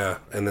 oh, yeah.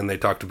 And then they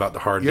talked about the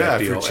hard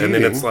deck deal. And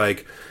then it's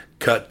like,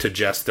 cut to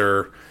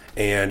Jester,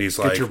 and he's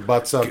like... Get your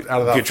butts up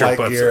out of that flight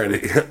gear.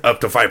 And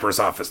up to Viper's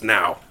office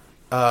now.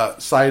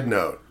 Side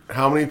note,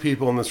 how many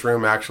people in this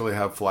room actually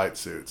have flight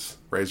suits?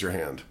 Raise your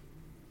hand.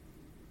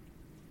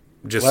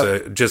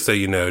 Just so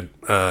you know,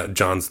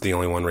 John's the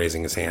only one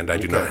raising his hand. I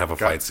do not have a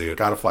flight suit.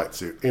 Got a flight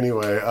suit.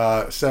 Anyway,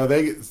 so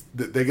they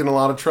get in a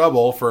lot of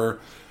trouble for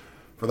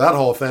that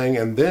whole thing,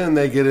 and then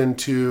they get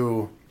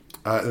into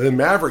then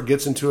Maverick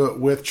gets into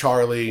it with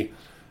Charlie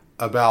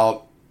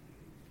about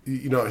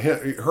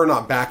her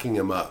not backing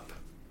him up,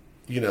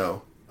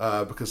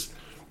 because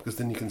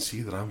then you can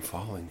see that I'm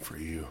falling for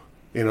you,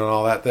 and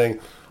all that thing.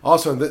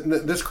 Also,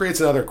 this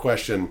creates another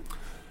question.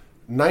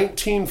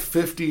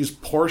 1950s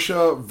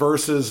Porsche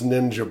versus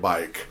Ninja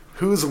bike.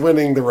 Who's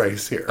winning the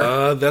race here?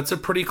 That's a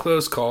pretty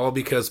close call,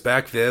 because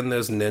back then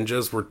those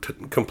Ninjas were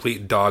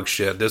complete dog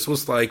shit. This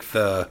was like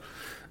the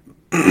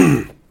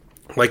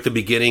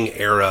beginning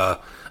era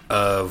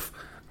of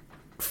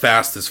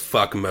fast as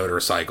fuck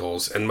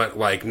motorcycles, and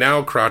like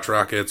now crotch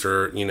rockets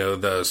or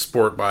the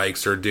sport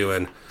bikes are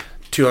doing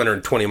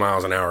 220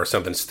 miles an hour or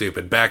something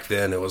stupid. Back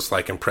then it was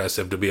like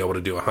impressive to be able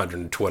to do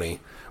 120,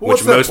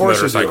 which most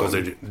motorcycles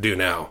do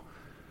now.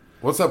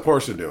 What's that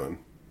Porsche doing?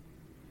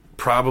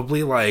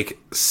 Probably like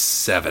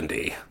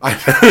 70. So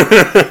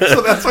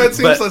that's why it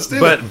seems so stupid.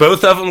 But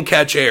both of them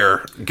catch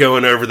air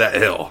going over that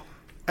hill.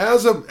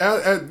 As an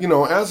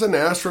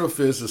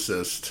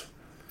astrophysicist,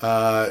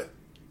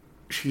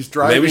 she's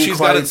driving. Maybe she's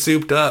got it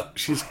souped up.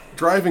 She's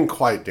driving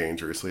quite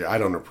dangerously. I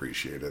don't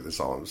appreciate it.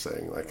 That's all I'm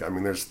saying. Like, I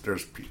mean,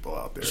 there's people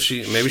out there.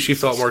 Maybe she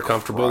felt more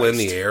comfortable in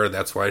the air.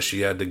 That's why she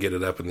had to get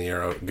it up in the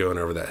air going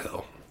over that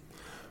hill.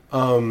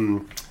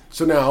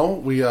 So now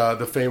we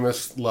the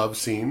famous love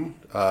scene,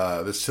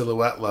 the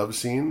silhouette love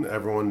scene.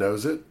 Everyone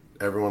knows it.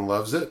 Everyone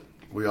loves it.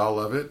 We all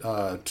love it.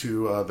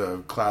 To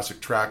the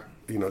classic track,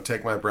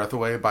 "Take My Breath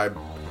Away" by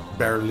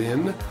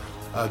Berlin.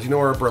 Do you know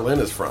where Berlin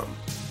is from?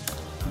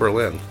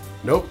 Berlin.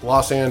 Nope,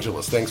 Los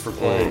Angeles. Thanks for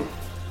playing.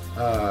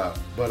 So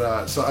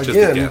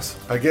again,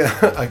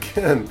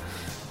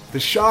 the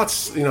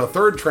shots.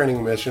 Third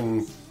training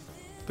mission.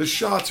 The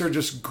shots are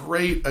just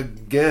great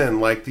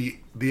again. Like the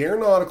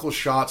aeronautical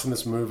shots in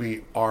this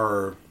movie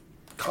are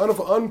kind of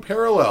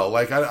unparalleled.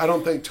 Like, I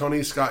don't think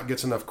Tony Scott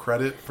gets enough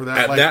credit for that.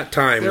 At like, that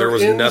time, there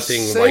was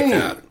nothing like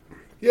that.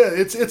 Yeah,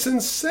 it's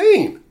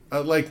insane.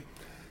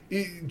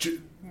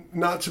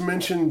 Not to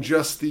mention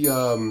just the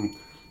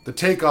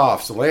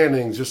takeoffs, the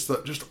landings, just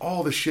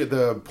all the shit,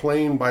 the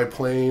plane by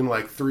plane,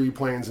 like 3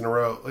 planes in a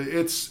row.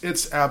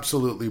 It's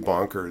absolutely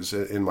bonkers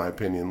in my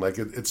opinion. Like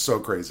it's so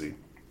crazy.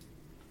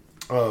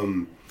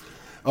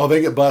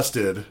 They get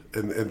busted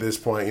at this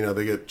point. You know,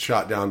 they get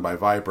shot down by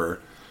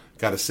Viper.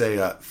 Got to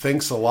say,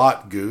 thanks a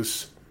lot,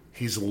 Goose.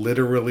 He's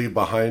literally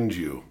behind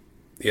you.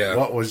 Yeah.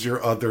 What was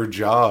your other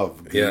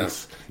job,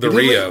 Goose? Yeah. The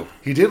Rio.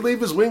 He did leave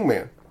his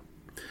wingman.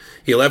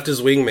 He left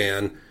his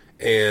wingman,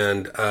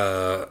 and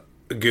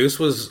Goose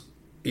was,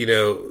 you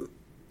know,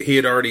 he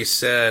had already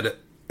said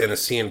in a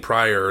scene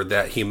prior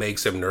that he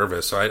makes him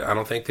nervous. So I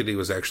don't think that he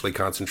was actually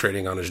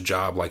concentrating on his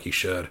job like he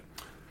should.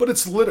 But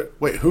it's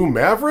wait, who,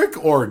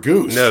 Maverick or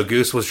Goose? No,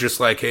 Goose was just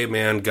like, hey,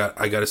 man,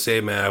 I got to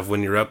say, Mav,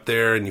 when you're up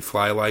there and you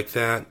fly like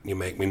that, you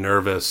make me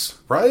nervous.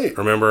 Right.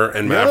 Remember?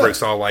 And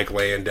Maverick's all like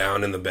laying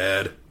down in the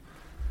bed.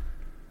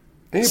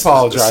 And he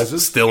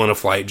apologizes. Still in a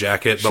flight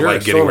jacket, but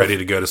like getting ready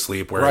to go to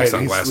sleep wearing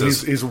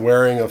sunglasses. He's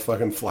wearing a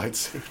fucking flight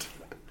suit.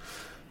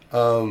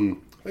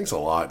 Thanks a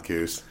lot,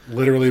 Goose.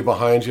 Literally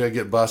behind you,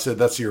 get busted.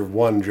 That's your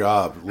one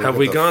job. Have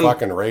we gone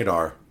fucking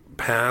radar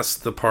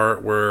past the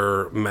part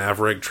where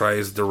Maverick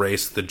tries to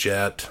race the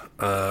jet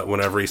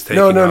whenever he's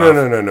taking off? No.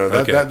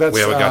 Okay. We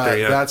haven't got there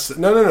yet.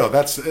 No.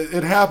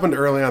 It happened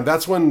early on.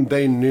 That's when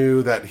they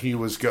knew that he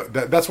was.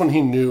 That's when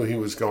he knew he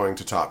was going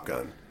to Top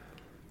Gun.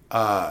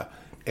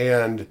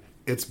 And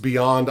it's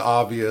beyond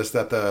obvious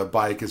that the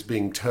bike is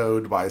being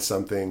towed by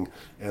something,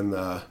 and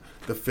the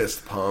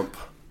fist pump.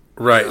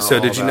 Right. So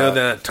did you know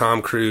that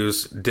Tom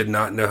Cruise did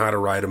not know how to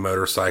ride a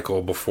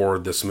motorcycle before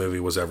this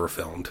movie was ever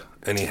filmed?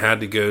 And he had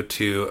to go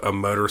to a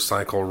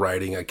motorcycle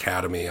riding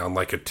academy on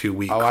like a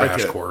 2-week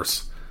crash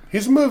course.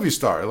 He's a movie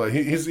star. Like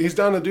he's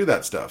down to do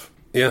that stuff.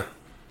 Yeah.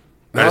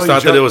 I just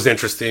thought that it was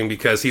interesting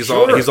because he's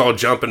all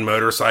jumping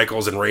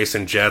motorcycles and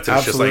racing jets. And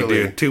it's just like,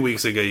 dude, 2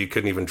 weeks ago you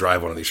couldn't even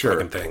drive one of these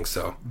fucking things.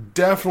 So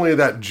definitely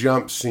that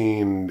jump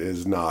scene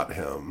is not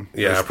him.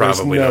 Yeah,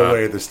 probably there's no not.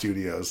 way the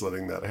studio's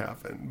letting that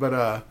happen.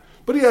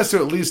 But he has to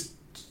at least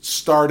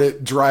start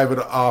it, drive it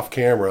off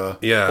camera,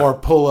 or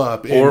pull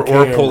up, or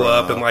pull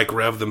up and like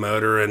rev the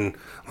motor and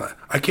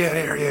I can't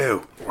hear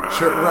you.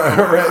 Sure,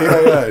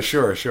 right,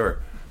 sure.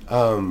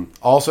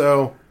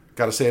 Also,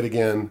 got to say it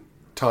again.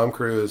 Tom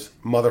Cruise,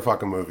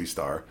 motherfucking movie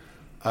star.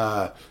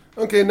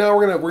 Okay, now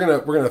we're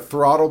gonna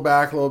throttle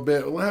back a little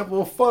bit. We'll have a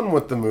little fun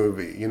with the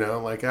movie, you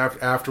know. Like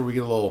after we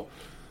get a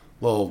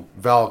little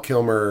Val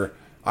Kilmer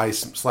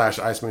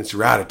Iceman, it's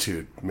your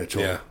attitude,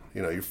 Mitchell. Yeah.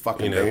 You know, you're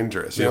fucking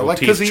dangerous. You know, like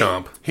because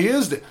he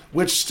is,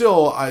 which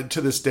still to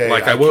this day,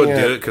 like I won't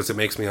do it because it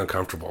makes me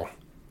uncomfortable.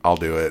 I'll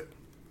do it.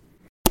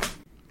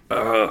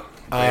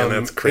 Man,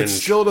 that's cringe. It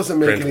still doesn't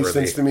make any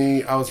sense to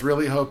me. I was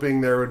really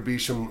hoping there would be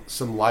some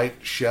light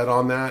shed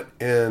on that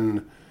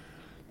in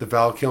the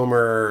Val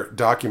Kilmer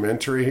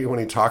documentary when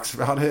he talks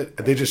about it,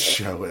 and they just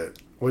show it,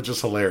 which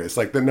is hilarious.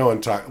 Like that, no one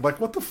talk.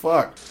 Like, what the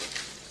fuck?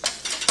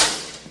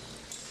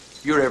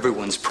 You're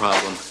everyone's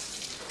problem.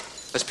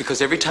 That's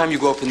because every time you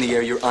go up in the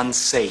air, you're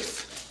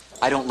unsafe.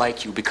 I don't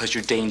like you because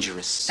you're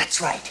dangerous. That's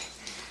right.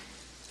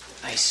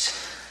 Nice,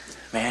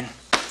 man.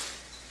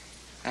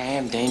 I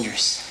am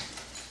dangerous.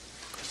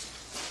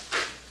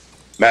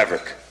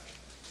 Maverick,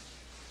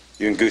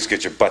 you and Goose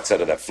get your butts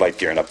out of that flight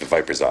gear and up to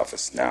Viper's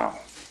office now.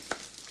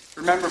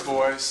 Remember,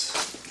 boys,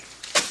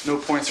 no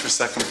points for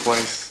second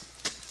place.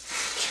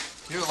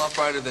 You're a lot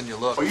brighter than you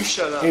look. Oh, you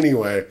shut up.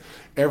 Anyway,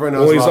 everyone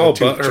knows. Well, he's all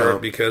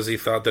butthurt because he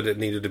thought that it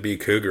needed to be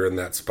Cougar in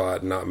that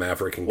spot, not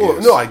Maverick and Goose. Well,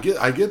 no, I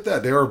get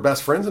that. They were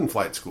best friends in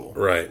flight school.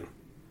 Right.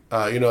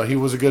 You know, he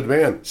was a good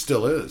man.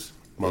 Still is.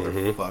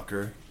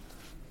 Motherfucker.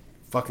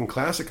 Fucking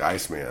classic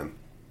Iceman.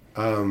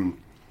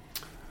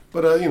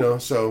 But, you know,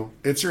 so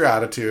it's your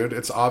attitude.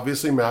 It's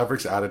obviously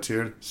Maverick's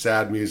attitude.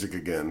 Sad music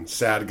again.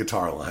 Sad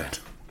guitar line.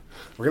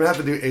 We're going to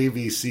have to do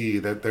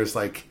AVC. That there's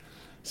like,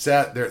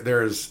 sad.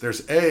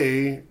 There's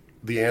A,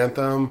 the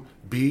anthem,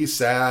 B,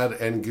 sad,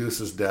 and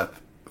Goose's death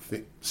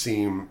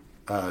scene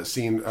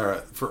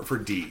for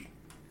D.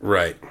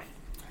 Right.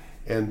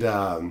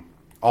 And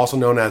also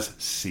known as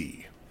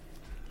C.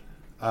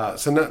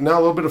 So now a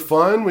little bit of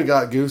fun. We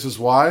got Goose's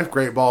wife,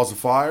 Great Balls of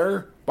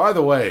Fire. By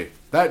the way,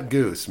 that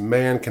Goose,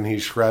 man, can he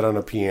shred on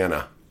a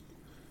piano.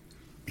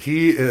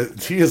 He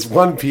is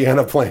one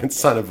piano playing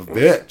son of a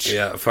bitch.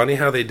 Yeah, funny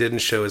how they didn't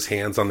show his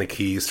hands on the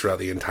keys throughout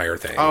the entire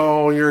thing.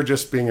 Oh, you're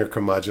just being a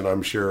curmudgeon.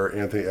 I'm sure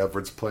Anthony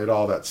Edwards played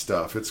all that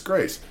stuff. It's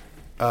great.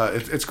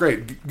 It's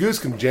great. Goose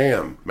can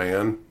jam,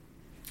 man.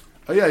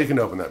 Oh yeah, you can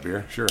open that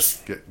beer. Sure,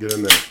 get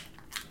in there.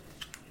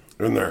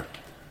 In there.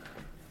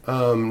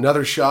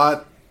 Another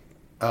shot.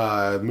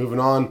 Moving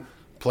on.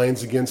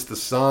 Planes against the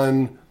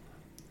sun.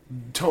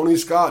 Tony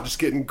Scott just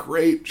getting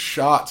great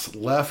shots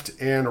left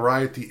and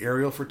right. The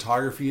aerial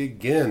photography,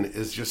 again,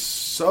 is just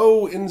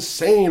so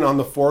insane on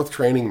the 4th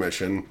training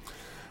mission,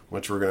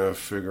 which we're going to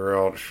figure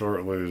out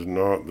shortly is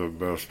not the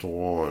best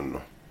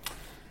one.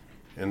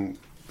 And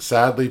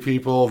sadly,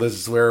 people, this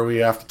is where we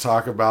have to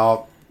talk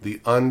about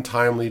the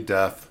untimely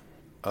death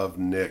of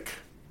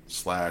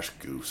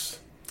Nick/Goose.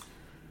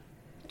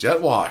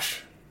 Jet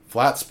wash.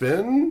 Flat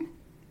spin?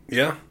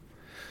 Yeah.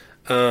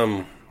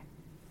 I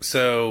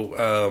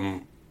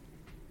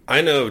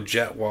know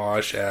jet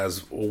wash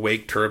as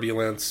wake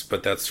turbulence,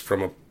 but that's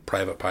from a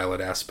private pilot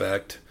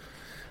aspect.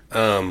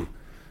 So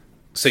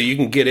you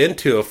can get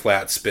into a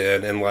flat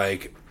spin, and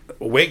like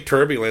wake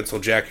turbulence will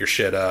jack your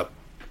shit up,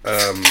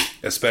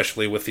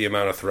 especially with the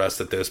amount of thrust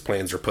that those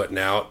planes are putting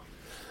out.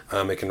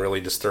 It can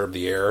really disturb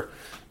the air.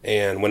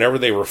 And whenever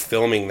they were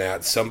filming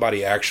that,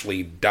 somebody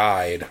actually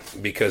died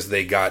because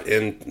they got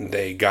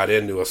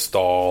into a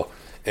stall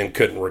and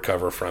couldn't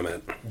recover from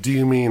it. Do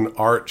you mean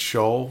Art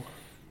Scholl?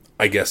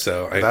 I guess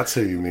so. That's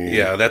who you mean.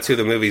 Yeah, that's who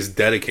the movie's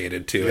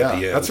dedicated to at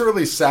the end. That's a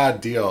really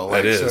sad deal.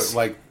 Like, it is. So,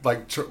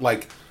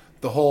 like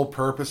the whole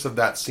purpose of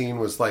that scene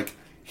was like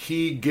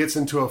he gets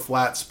into a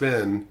flat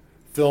spin,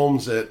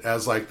 films it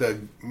as like the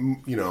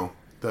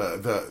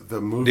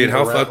movie. Dude,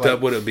 how fucked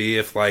up would it be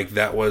if like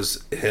that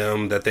was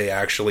him that they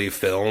actually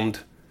filmed,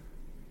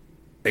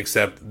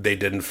 except they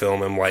didn't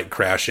film him like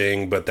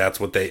crashing, but that's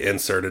what they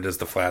inserted as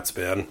the flat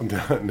spin?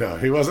 No,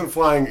 he wasn't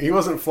flying. He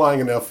wasn't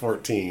flying an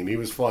F-14. He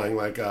was flying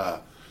like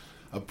a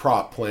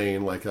prop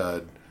plane, like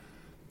a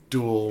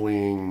dual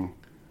wing.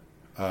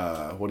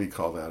 What do you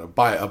call that? A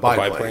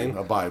biplane.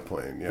 A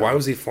biplane. Yeah. Why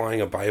was he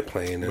flying a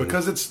biplane?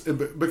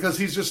 Because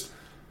he's just.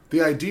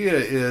 The idea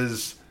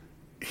is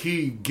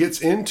he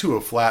gets into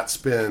a flat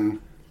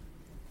spin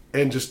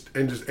and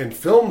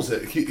films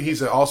it.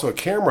 He's also a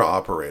camera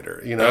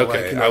operator.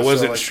 Okay, I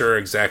wasn't sure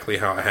exactly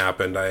how it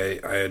happened. I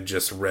had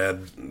just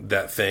read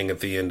that thing at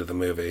the end of the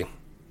movie.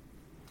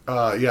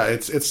 Yeah,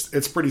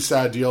 it's pretty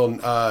sad deal.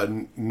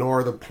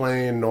 Nor the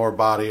plane nor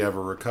body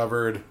ever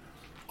recovered.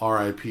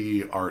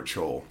 R.I.P. Art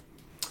Scholl.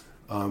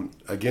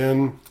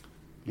 Again,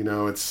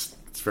 it's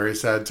very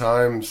sad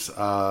times.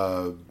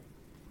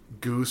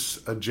 Goose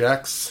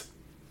ejects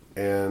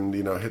and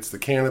hits the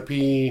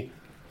canopy.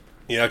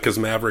 Yeah, because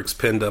Maverick's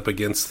pinned up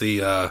against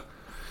the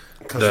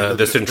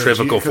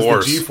centrifugal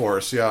force. The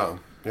G-force, yeah.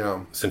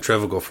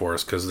 Centrifugal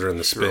force, because they're in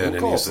the spin,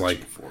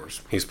 and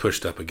he's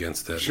pushed up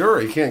against it.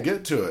 Sure, he can't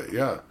get to it.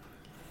 Yeah.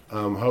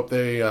 Hope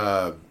they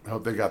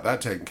got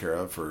that taken care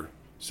of for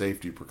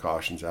safety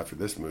precautions after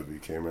this movie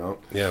came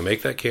out. Yeah,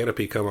 make that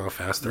canopy come off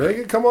faster. Make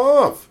it come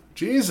off.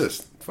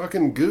 Jesus,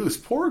 fucking Goose,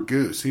 poor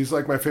Goose. He's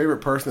like my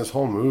favorite person in this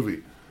whole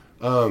movie.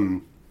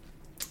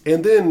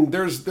 And then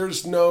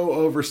there's no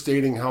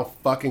overstating how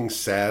fucking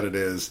sad it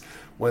is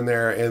when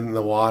they're in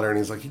the water and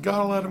he's like, "You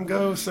gotta let him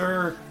go,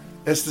 sir."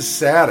 It's the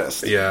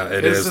saddest. Yeah,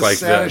 it is like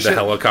the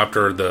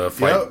helicopter, the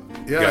flight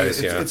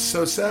guys. It's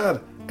so sad.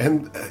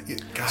 And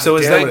so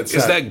is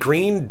that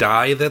green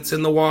dye that's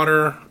in the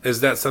water?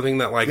 Is that something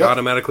that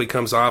automatically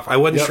comes off? I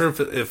wasn't sure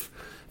if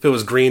it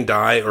was green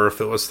dye or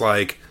if it was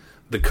like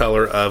the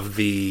color of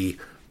the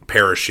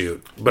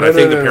parachute. But I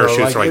think the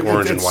parachutes are like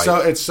orange and white. So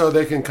it's so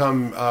they can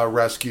come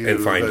rescue and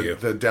find you.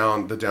 the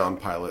down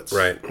pilots,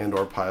 right? And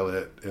or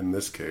pilot in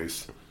this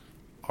case,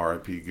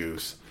 R.I.P.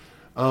 Goose.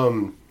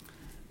 So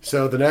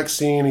the next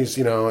scene, he's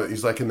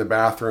like in the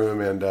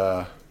bathroom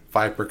and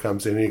Viper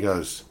comes in and he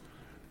goes,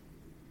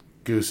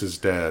 "Goose is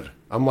dead."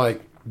 I'm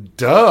like,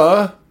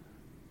 duh.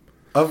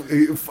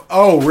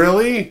 Oh,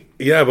 really?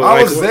 Yeah, but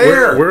I was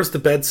there. Where's the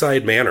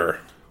bedside manner?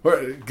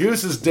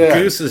 Goose is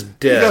dead. Goose is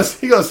dead.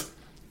 He goes.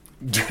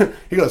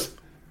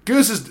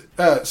 Goose is.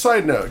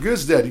 Side note: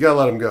 Goose is dead. You gotta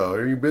let him go.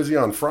 Are you busy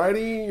on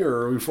Friday,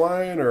 or are we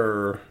flying,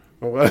 or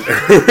what?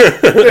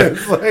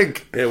 It's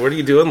like, yeah, what are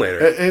you doing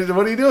later?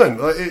 What are you doing?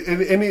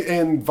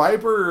 And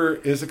Viper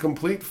is a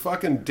complete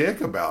fucking dick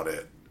about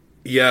it.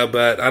 Yeah,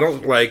 but I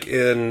don't like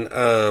in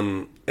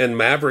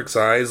Maverick's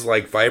eyes,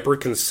 like Viper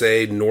can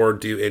say nor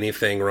do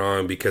anything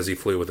wrong because he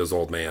flew with his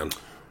old man.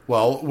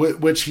 Well,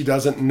 which he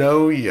doesn't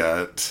know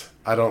yet.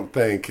 I don't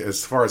think,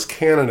 as far as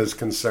canon is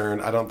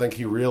concerned, I don't think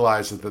he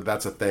realizes that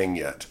that's a thing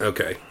yet.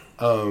 Okay.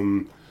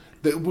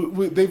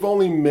 They've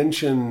only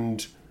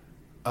mentioned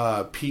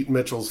Pete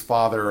Mitchell's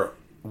father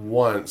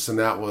once, and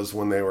that was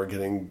when they were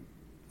getting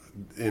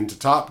into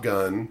Top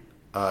Gun.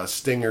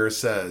 Stinger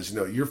says,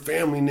 your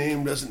family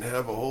name doesn't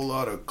have a whole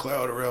lot of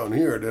clout around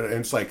here. And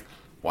it's like,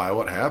 why?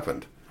 What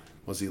happened?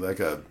 Was he like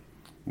a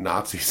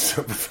Nazi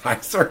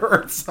sympathizer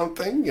or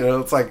something?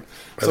 It's like...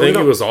 I think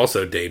he was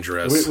also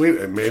dangerous.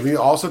 Maybe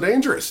also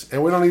dangerous.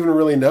 And we don't even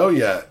really know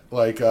yet.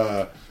 Like,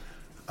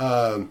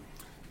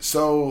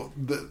 so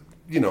the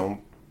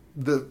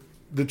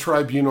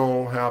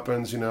tribunal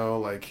happens,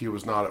 like he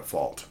was not at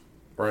fault,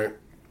 right?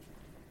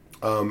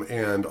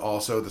 And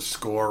also the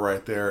score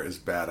right there is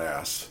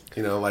badass.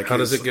 Like how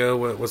does it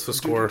go? What's the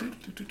score?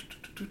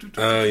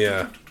 Oh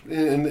yeah.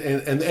 And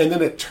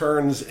then it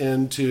turns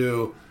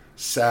into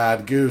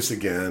sad Goose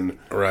again.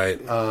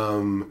 Right.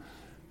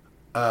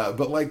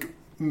 But like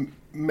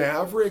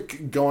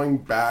Maverick going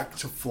back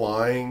to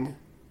flying,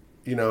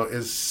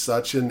 is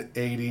such an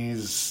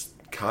 80s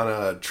kind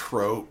of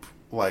trope,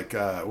 like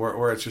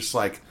where it's just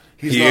like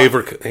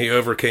he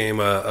overcame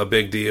a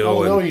big deal.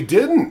 Oh no, he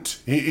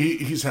didn't.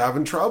 He's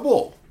having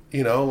trouble.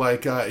 You know,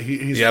 like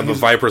he's but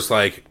Viper's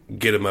like,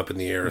 get him up in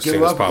the air as get soon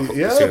him as, up, possible.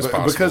 yeah, as soon as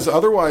possible. because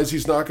otherwise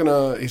he's not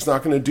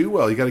gonna do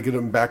well. You got to get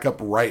him back up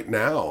right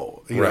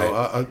now. You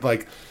know,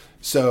 like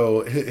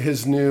so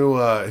his new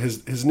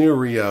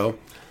Rio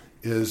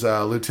is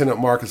Lieutenant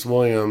Marcus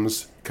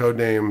Williams,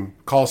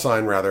 call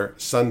sign rather,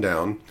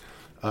 Sundown,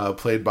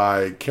 played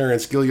by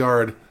Terrence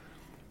Gilliard.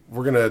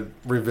 We're gonna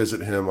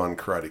revisit him on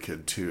Karate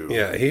Kid 2.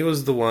 Yeah, he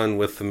was the one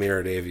with the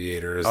mirrored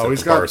aviators. Oh,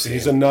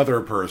 he's another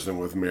person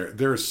with mirror.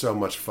 There's so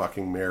much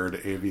fucking mirrored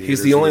aviators.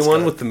 He's the only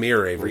one with the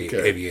mirror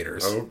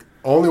aviators. Okay.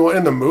 Only one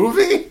in the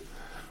movie?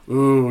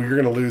 Ooh, you're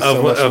gonna lose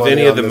so much of money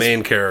any on of the this.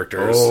 main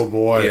characters. Oh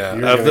boy, yeah,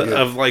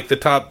 of like the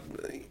top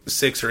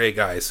 6 or 8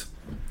 guys.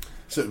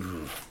 So,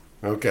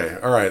 okay,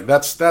 all right.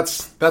 That's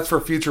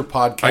for future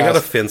podcasts. I got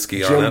a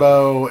Finsky on it.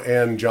 Jimbo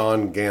and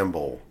John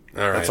Gamble.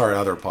 All right, that's our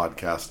other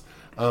podcast.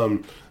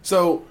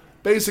 So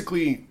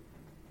basically,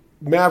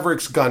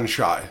 Maverick's gun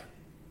shy.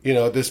 You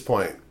know, at this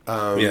point,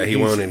 he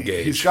won't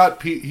engage. He's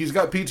got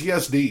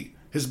PTSD.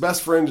 His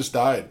best friend just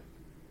died,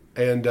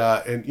 and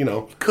you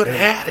know, could have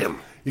had him.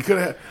 You could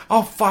have.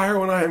 I'll fire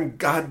when I am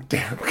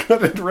goddamn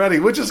good and ready,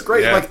 which is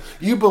great. Yeah. Like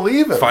you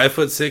believe him.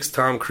 5'6"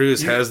 Tom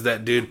Cruise has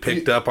that dude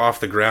picked up off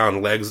the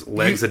ground, legs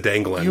a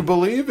dangling. You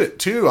believe it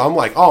too. I'm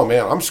like, oh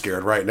man, I'm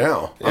scared right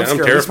now. Yeah, I'm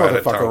scared of this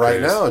motherfucker right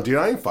Cruise. now, dude.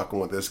 I ain't fucking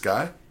with this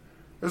guy.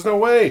 There's no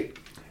way.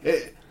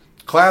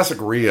 Classic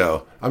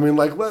Rio. I mean,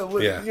 like,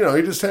 you know,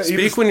 he just had.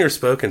 Speak when you're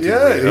spoken to.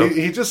 Yeah, Rio.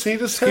 he just had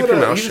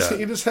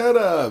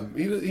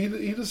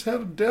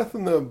a death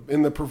in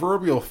the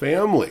proverbial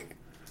family.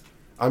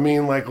 I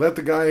mean, like, let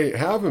the guy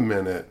have a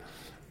minute.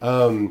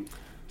 So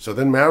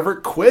then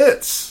Maverick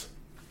quits.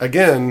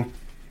 Again,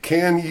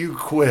 can you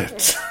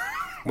quit?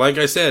 Like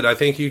I said, I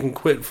think you can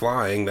quit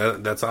flying.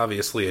 That's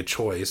obviously a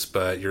choice,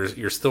 but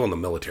you're still in the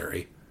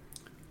military.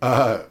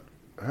 Yeah,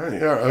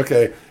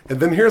 okay. And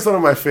then here's one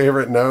of my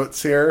favorite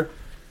notes here.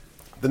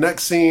 The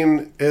next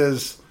scene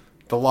is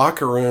the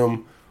locker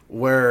room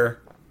where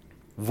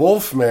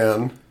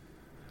Wolfman,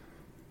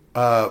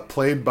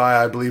 played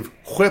by, I believe,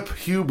 Whip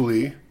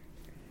Hubley.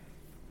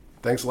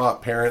 Thanks a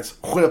lot, parents.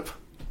 Whip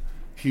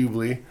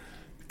Hubley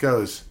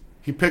goes.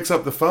 He picks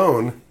up the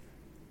phone,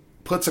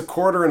 puts a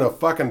quarter in a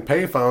fucking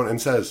payphone,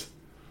 and says,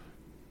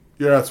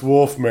 "Yeah, it's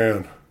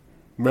Wolfman.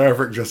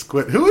 Maverick just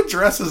quit." Who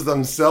addresses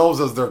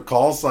themselves as their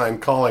call sign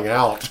calling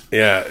out?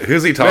 Yeah,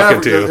 who's he talking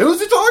to? Who's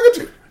he talking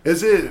to?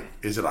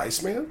 Is it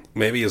Iceman?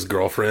 Maybe his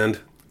girlfriend.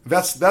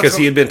 That's because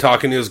he had been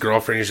talking to his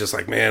girlfriend. He's just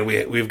like, man,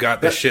 we've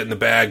got this shit in the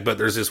bag, but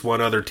there's this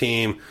one other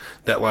team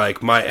that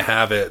like might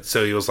have it.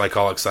 So he was like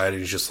all excited.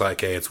 He's just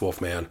like, hey, it's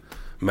Wolfman.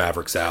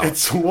 Maverick's out.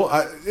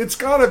 It's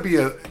gotta be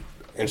a.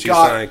 And she's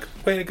like,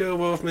 way to go,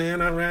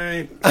 Wolfman. All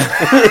right.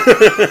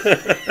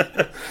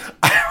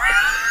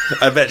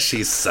 I bet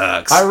she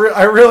sucks. I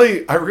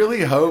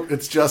really hope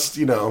it's just,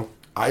 you know,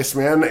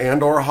 Iceman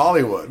and or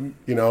Hollywood,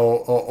 you know,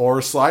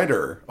 or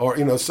Slider, or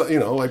you know,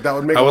 like that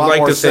would make. I would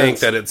like to think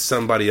that it's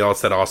somebody else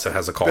that also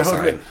has a call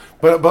sign.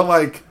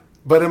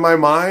 But in my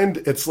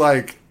mind, it's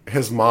like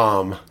his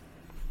mom,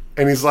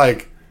 and he's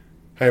like,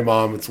 "Hey,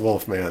 mom, it's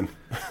Wolfman."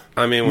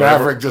 I mean,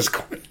 Maverick just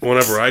quit.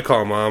 Whenever I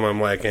call mom,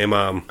 I'm like, "Hey,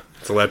 mom,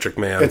 it's Electric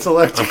Man. It's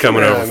Electric Man. I'm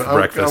coming over for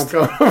breakfast.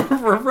 I'm coming over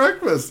for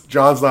breakfast.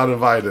 John's not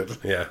invited."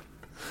 Yeah.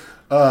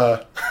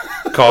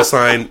 Call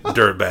sign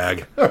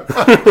Dirtbag.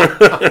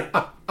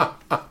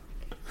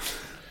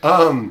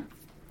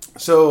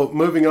 So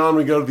moving on,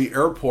 we go to the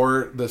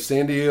airport, the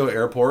San Diego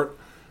airport.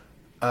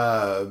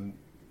 You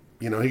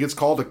know, he gets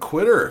called a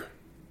quitter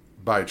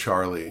by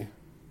Charlie.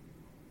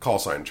 Call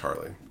sign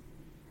Charlie.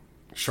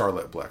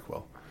 Charlotte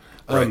Blackwell.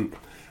 Right.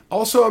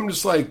 Also, I'm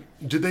just like,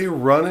 did they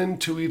run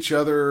into each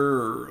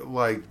other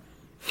like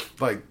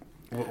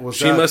was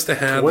she must have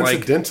had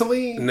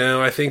coincidentally?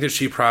 No, I think that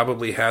she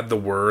probably had the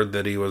word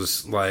that he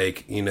was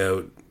like, you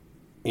know,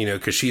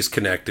 because she's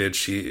connected.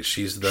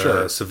 She's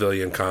the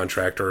civilian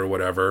contractor or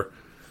whatever.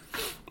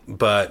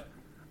 But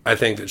I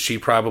think that she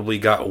probably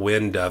got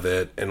wind of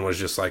it and was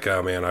just like,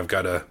 oh man, I've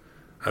got to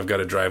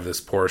drive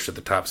this Porsche at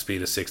the top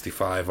speed of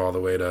 65 all the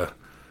way to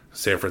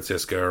San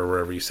Francisco or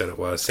wherever you said it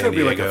was, San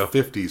Diego. It's like a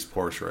 50s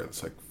Porsche, right?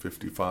 It's like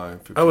 55,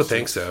 56. I would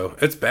think so.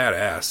 It's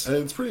badass. And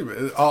it's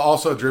pretty.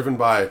 Also driven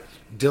by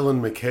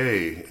Dylan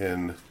McKay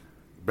in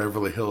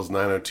Beverly Hills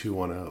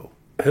 90210.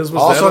 His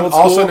was that old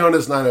school? Also known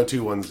as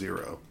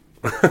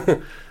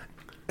 90210.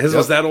 His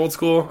was that old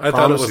school? I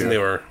thought it was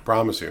newer.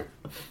 Promise you.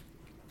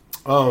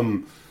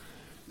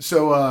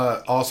 So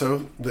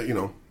also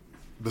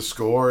the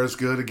score is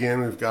good again.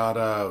 We've got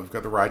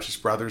the Righteous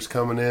Brothers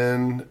coming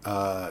in.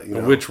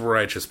 Which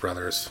Righteous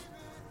Brothers?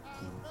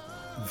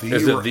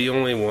 Is it the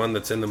only one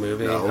that's in the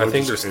movie? No, I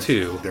think there's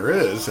two. There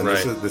is, and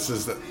right. This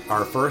is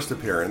our first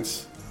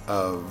appearance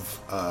of.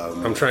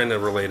 I'm trying to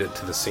relate it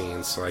to the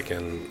scenes so I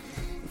can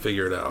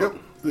figure it out. Yep,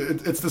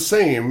 it's the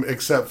same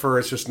except for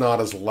it's just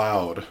not as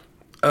loud.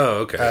 Oh,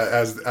 okay.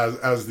 As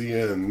the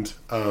end.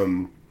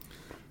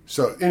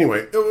 So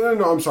anyway,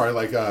 no, I'm sorry.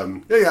 Like,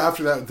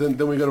 after that,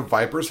 then we go to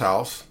Viper's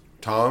house.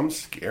 Tom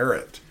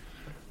Skerritt,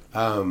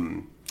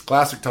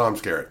 classic Tom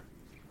Skerritt.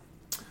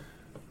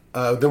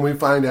 Then we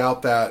find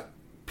out that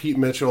Pete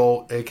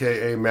Mitchell,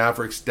 a.k.a.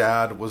 Maverick's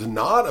dad, was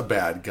not a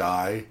bad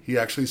guy. He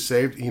actually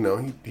saved,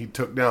 he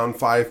took down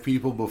 5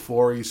 people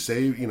before he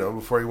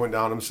before he went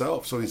down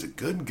himself. So he's a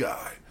good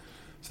guy.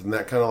 So then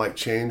that kind of like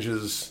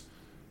changes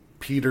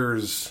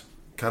Peter's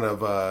kind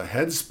of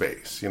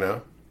headspace,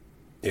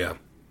 Yeah.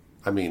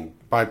 I mean,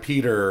 by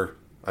Peter,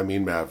 I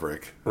mean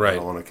Maverick. Right. I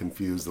don't want to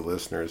confuse the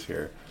listeners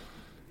here.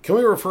 Can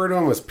we refer to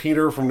him as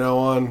Peter from now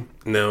on?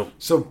 No.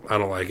 So I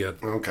don't like it.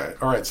 Okay.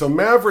 All right. So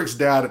Maverick's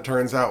dad, it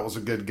turns out, was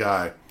a good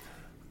guy.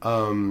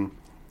 And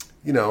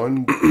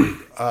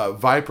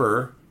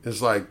Viper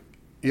is like,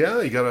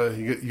 yeah, you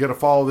gotta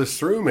follow this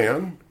through,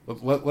 man.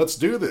 Let's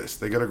do this.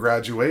 They go to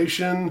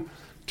graduation.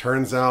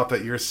 Turns out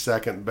that you're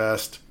second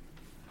best.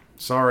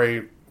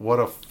 Sorry, what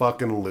a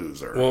fucking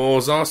loser. Well, it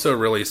was also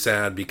really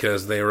sad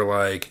because they were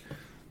like,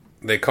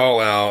 they call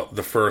out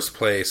the first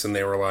place and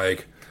they were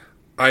like,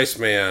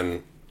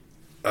 Iceman,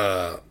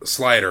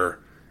 Slider,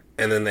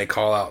 and then they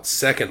call out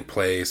second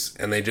place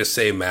and they just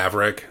say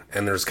Maverick,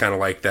 and there's kind of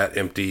like that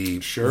empty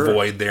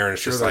void there, and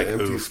it's just like,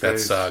 oof, that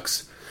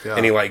sucks. Yeah.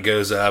 And he like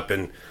goes up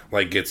and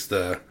like gets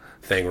the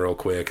thing real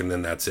quick, and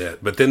then that's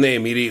it. But then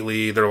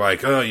they're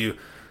like, oh, you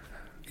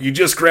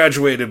just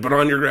graduated, but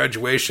on your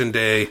graduation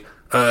day,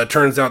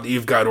 turns out that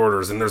you've got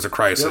orders and there's a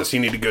crisis. Yep. You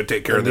need to go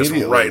take care of this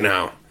right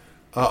now.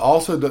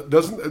 Also,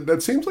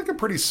 that seems like a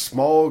pretty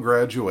small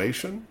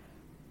graduation?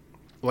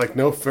 Like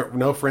no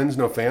friends,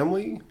 no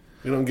family.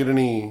 You don't get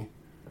any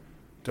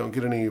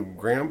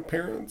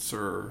grandparents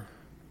or.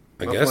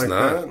 I guess like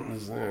not.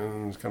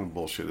 It's kind of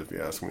bullshit if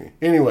you ask me.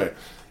 Anyway,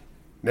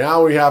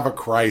 now we have a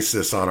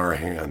crisis on our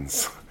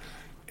hands,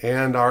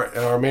 and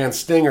our man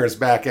Stinger's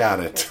back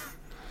at it.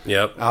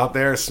 Yep, out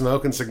there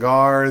smoking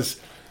cigars,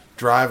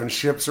 driving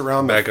ships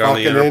around back the on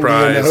fucking the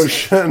Enterprise.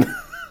 Indian Ocean.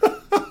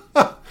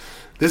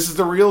 This is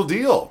the real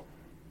deal.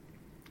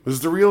 This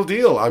is the real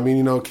deal. I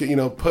mean,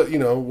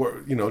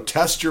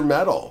 test your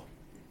metal,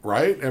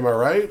 right? Am I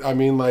right? I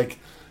mean, like,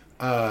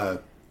 and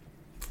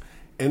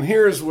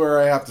here's where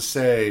I have to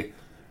say,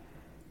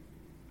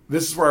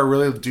 this is where I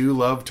really do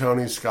love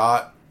Tony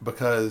Scott,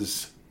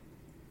 because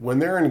when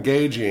they're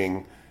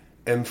engaging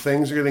and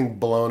things are getting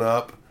blown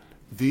up,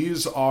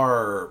 these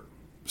are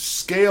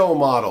scale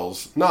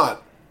models,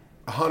 not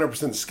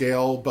 100%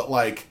 scale, but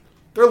like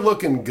they're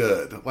looking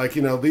good. Like,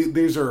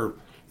 these are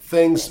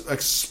things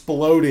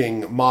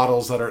exploding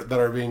models that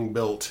are being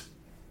built,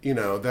 and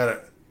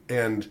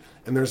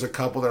there's a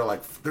couple that are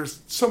like,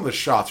 there's some of the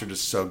shots are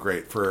just so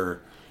great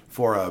for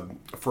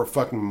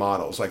fucking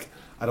models. Like,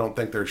 I don't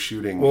think they're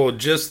shooting. Well,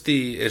 it's just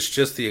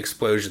the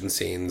explosion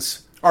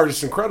scenes are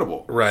just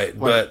incredible, right?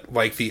 But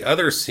like the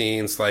other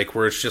scenes, like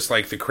where it's just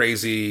like the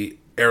crazy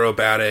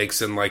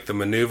aerobatics and like the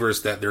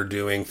maneuvers that they're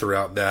doing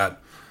throughout that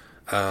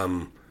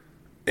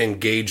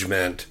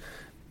engagement.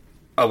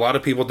 A lot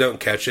of people don't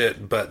catch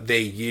it, but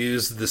they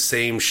use the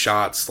same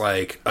shots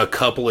like a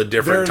couple of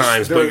different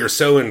times, but you're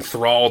so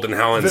enthralled in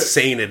how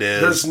insane it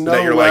is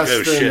that you're like,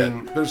 oh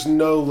shit. There's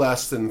no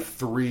less than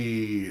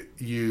 3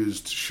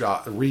 reused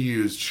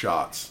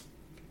shots.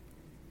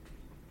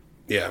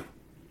 Yeah.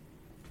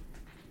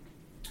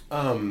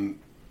 But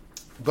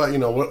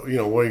what are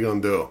you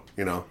gonna do?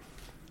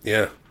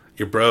 Yeah.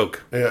 You're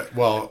broke. Yeah,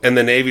 well, and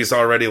the Navy's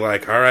already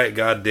like, all right,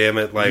 God damn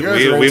it, like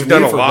we've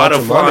done a lot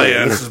of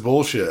flying. This is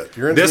bullshit.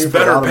 This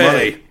better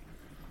pay.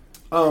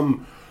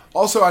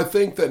 Also, I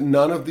think that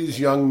none of these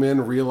young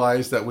men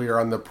realize that we are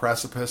on the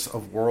precipice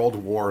of World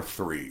War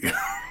III.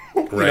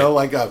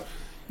 Right.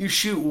 You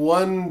shoot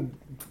one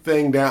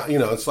thing down.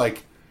 It's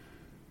like,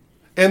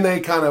 and they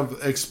kind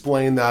of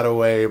explain that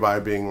away by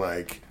being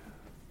like,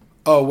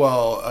 oh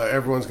well,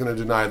 everyone's going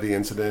to deny the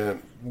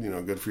incident.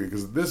 Good for you,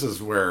 because this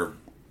is where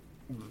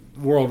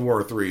World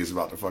War III is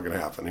about to fucking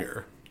happen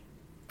here.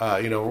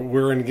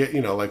 We're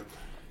in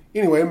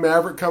anyway,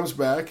 Maverick comes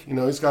back.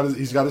 He's got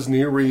his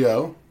new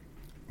Rio,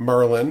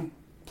 Merlin,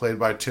 played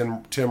by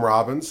Tim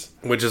Robbins,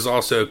 which is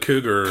also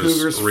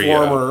Cougar's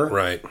Rio, former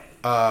right.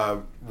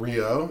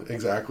 Rio,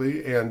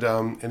 exactly. And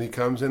he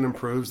comes in and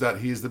proves that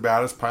he's the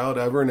baddest pilot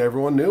ever, and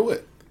everyone knew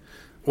it.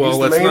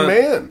 Well, he's the main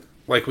man.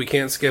 Like, we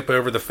can't skip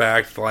over the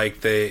fact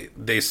like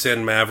they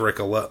send Maverick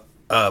up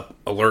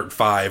Alert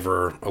 5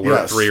 or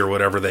Alert 3 or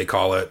whatever they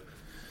call it,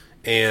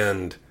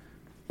 and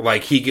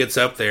like he gets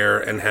up there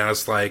and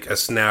has like a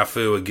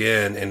snafu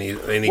again, and he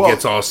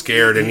gets all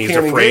scared and he's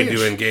afraid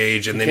to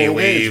engage, and then he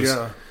leaves.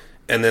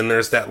 And then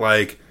there's that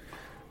like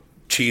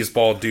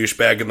cheeseball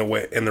douchebag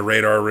in the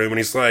radar room, and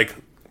he's like,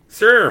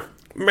 "Sir,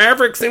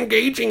 Maverick's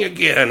engaging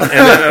again,"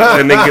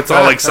 and then gets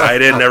all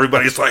excited, and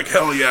everybody's like,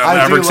 "Hell yeah,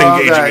 Maverick's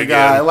engaging again!"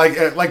 Guy.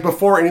 Like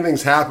before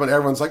anything's happened,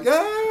 everyone's like,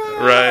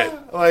 "Yeah!"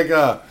 Right? Like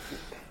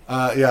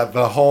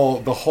the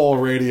whole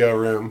radio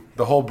room,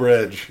 the whole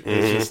bridge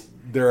is just,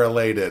 they're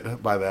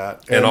elated by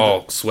that, and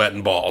all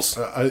sweating balls.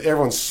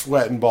 Everyone's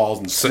sweating balls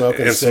and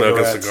smoking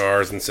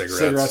cigars and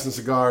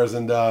cigars,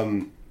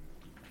 and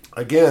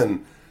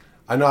again,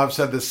 I know I've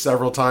said this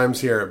several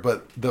times here,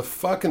 but the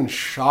fucking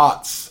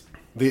shots,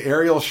 the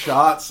aerial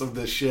shots of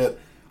this shit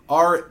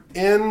are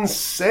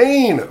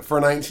insane for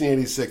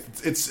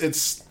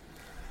 1986.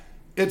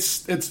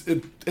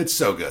 it's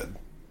so good.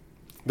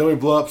 Then we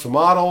blow up some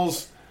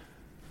models.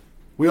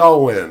 We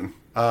all win.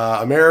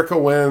 America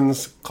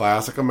wins,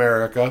 classic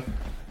America.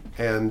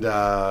 And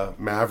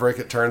Maverick,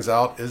 it turns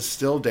out, is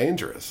still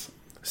dangerous.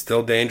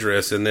 Still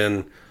dangerous. And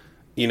then,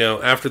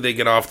 after they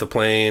get off the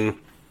plane,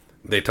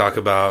 they talk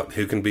about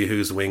who can be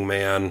whose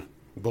wingman.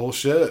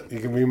 Bullshit. You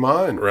can be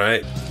mine.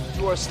 Right.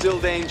 You are still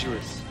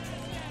dangerous.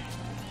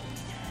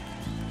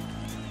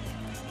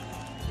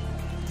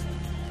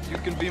 You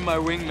can be my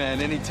wingman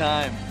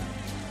anytime.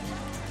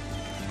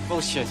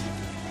 Bullshit.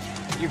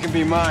 You can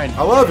be mine.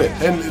 I love it.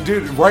 And,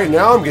 dude, right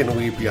now I'm getting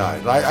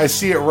weepy-eyed. I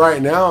see it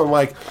right now. I'm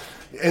like...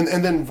 And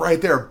then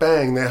right there,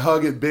 bang, they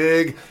hug it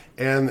big,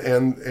 and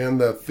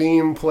the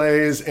theme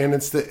plays, and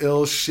it's the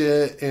ill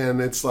shit,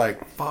 and it's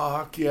like,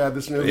 fuck, yeah,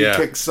 this movie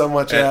kicks so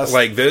much ass.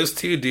 Like, those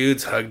two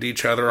dudes hugged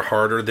each other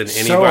harder than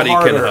anybody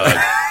can hug.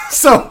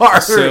 So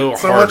hard. So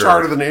harder. Much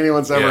harder than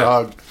anyone's ever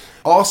hugged.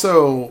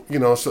 Also,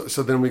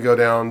 so then we go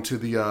down to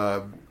the,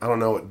 I don't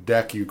know what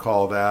deck you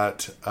call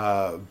that,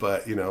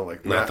 but,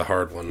 like... Not the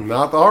hard one.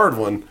 Not the hard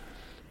one.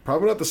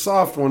 Probably not the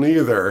soft one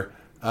either,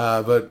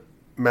 but...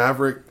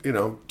 Maverick,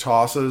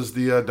 tosses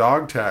the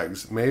dog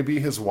tags. Maybe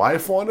his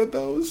wife wanted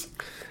those?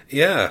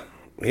 Yeah.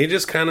 He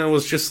just kind of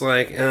was just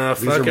like,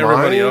 fuck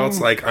everybody else.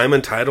 Like, I'm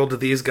entitled to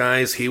these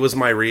guys. He was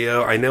my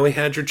Rio. I know he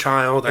had your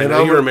child. I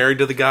know you were married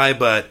to the guy,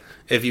 but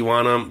if you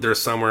want him, they're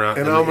somewhere out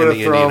in the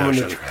Indian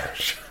Ocean. The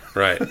trash.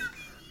 Right.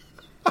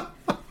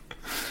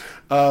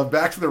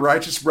 Back to the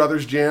Righteous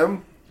Brothers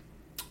jam.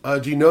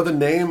 Do you know the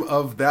name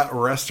of that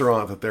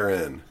restaurant that they're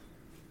in?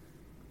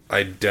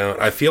 I don't.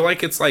 I feel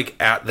like it's like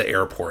at the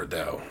airport,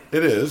 though.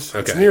 It is. Okay.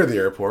 It's near the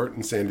airport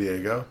in San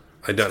Diego.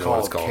 I don't know what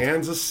it's called.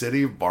 Kansas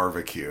City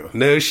Barbecue.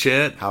 No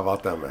shit. How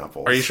about them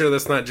apples? Are you sure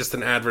that's not just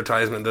an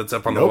advertisement that's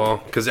up on the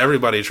wall? Because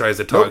everybody tries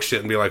to talk shit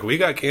and be like, "We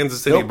got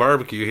Kansas City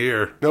Barbecue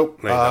here." Nope.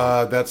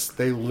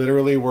 They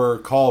literally were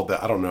called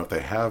that. I don't know if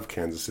they have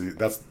Kansas City.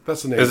 That's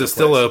the name. Is it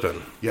still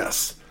open?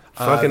 Yes.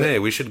 Fucking A,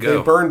 we should go.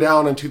 They burned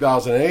down in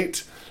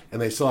 2008,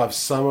 and they still have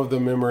some of the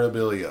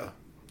memorabilia,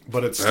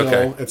 but it's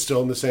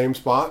still in the same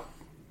spot.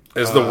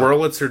 Is the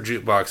Wurlitzer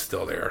jukebox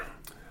still there?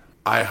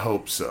 I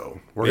hope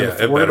so. We're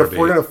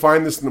gonna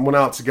find this one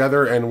out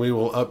together, and we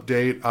will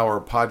update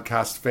our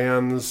podcast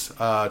fans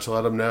to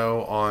let them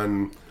know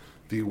on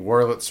the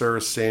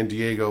Wurlitzer San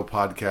Diego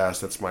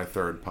podcast. That's my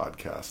third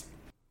podcast.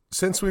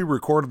 Since we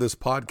recorded this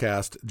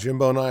podcast,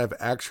 Jimbo and I have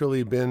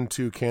actually been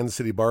to Kansas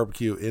City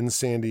Barbecue in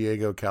San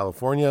Diego,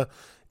 California.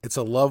 It's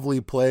a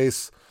lovely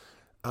place.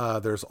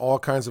 There's all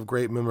kinds of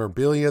great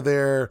memorabilia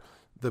there.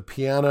 The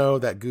piano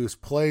that Goose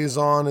plays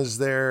on is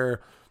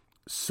there.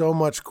 So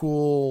much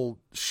cool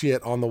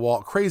shit on the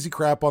wall. Crazy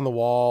crap on the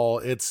wall.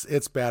 It's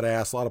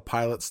badass. A lot of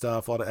pilot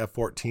stuff, a lot of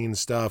F-14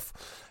 stuff,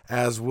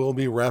 as will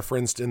be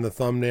referenced in the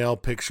thumbnail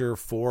picture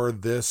for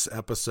this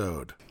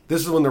episode.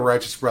 This is when the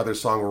Righteous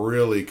Brothers song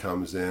really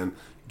comes in,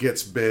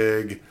 gets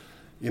big,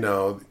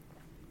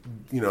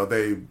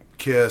 they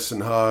kiss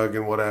and hug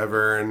and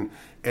whatever,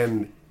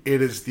 and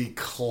it is the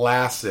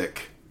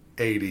classic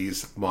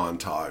 80s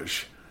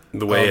montage.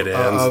 The way it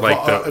ends,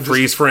 like the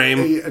freeze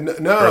frame.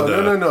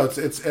 No.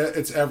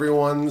 It's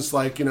everyone's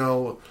like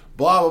blah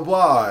blah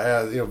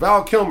blah.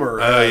 Val Kilmer.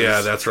 Oh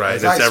yeah, that's right.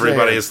 It's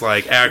everybody's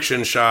like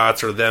action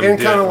shots or them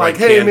and kind of like,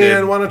 hey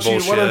man, why don't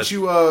bullshit.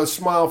 you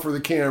smile for the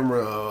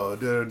camera?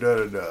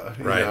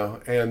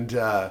 Right. And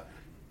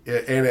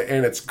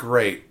it's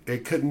great.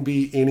 It couldn't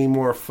be any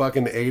more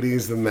fucking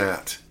 80s than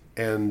that.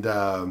 And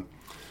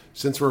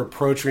since we're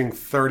approaching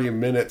 30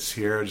 minutes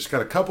here, I just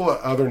got a couple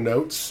of other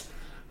notes.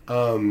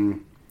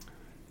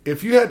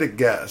 If you had to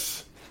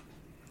guess,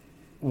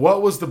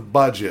 what was the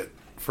budget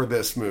for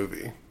this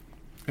movie?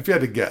 If you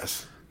had to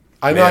guess.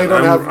 I know you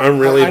don't have... I'm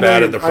really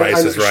bad at the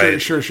Price is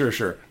Right.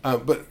 Sure.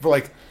 But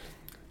for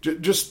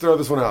just throw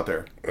this one out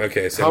there.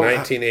 Okay, so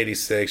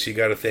 1986, you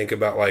got to think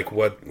about like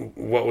what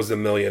was $1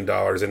 million in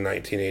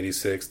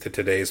 1986 to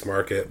today's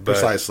market. But,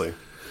 precisely.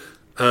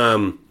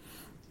 I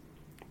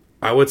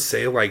would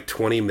say like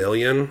 20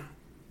 million.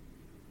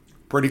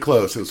 Pretty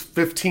close. It was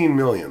 15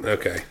 million.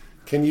 Okay.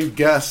 Can you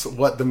guess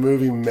what the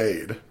movie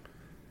made?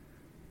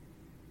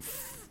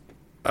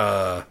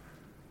 $6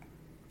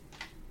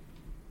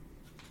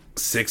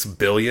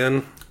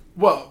 billion.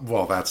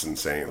 Well, that's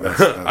insane. That's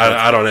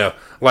I don't know.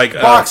 Like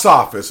box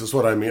office is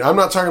what I mean. I'm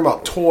not talking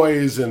about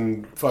toys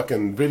and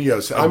fucking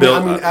videos. I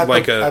mean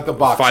at the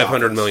box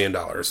 $500 million.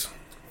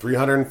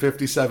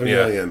 $357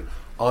 million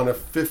on a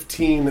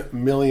 $15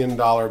 million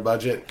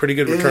budget. Pretty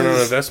good return on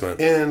investment.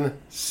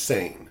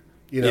 Insane.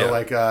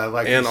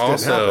 And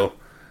also,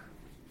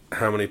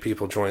 how many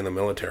people joined the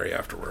military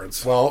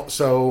afterwards? Well,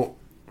 so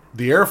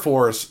the Air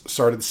Force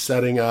started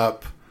setting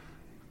up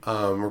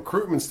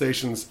recruitment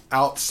stations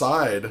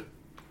outside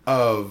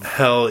of...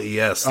 Hell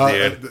yes,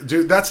 dude.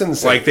 Dude, that's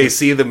insane. Like, they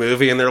see the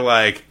movie and they're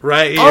like,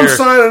 right here. I'm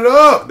signing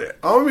up.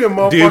 I'm going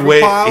to be a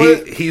motherfucking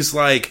pilot. He's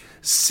like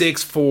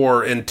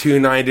 6'4" and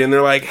 290, and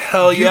they're like,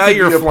 hell yeah,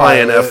 you're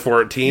flying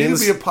F-14s. You could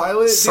be a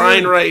pilot,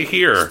 Sign dude. right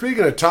here.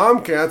 Speaking of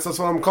Tomcats, that's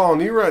what I'm calling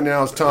you right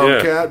now is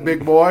Tomcat,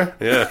 big boy.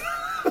 Yeah.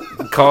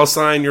 Call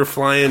sign you're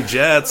flying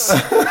jets.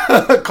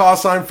 Call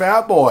sign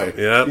Fat Boy.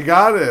 Yep. You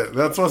got it.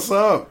 That's what's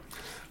up.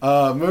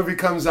 Movie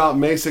comes out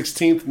May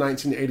 16th,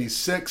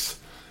 1986.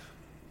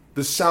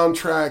 The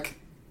soundtrack,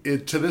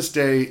 to this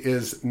day,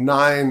 is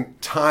 9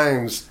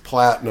 times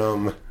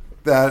platinum.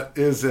 That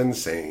is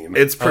insane.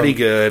 It's pretty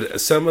good.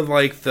 Some of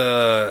like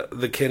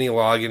the Kenny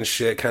Loggins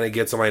shit kind of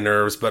gets on my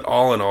nerves, but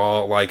all in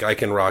all, like I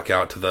can rock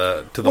out to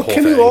the whole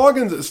Kenny thing.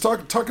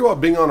 Loggins, talk about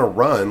being on a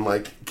run.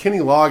 Like Kenny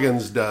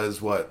Loggins does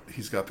what?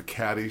 He's got the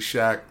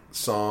Caddyshack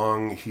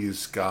song.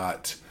 He's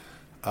got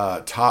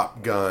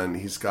Top Gun.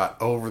 He's got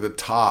Over the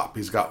Top.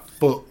 He's got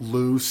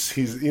Footloose.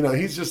 He was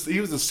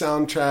the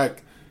soundtrack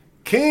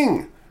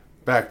king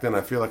back then.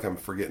 I feel like I'm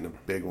forgetting a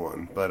big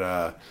one,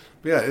 but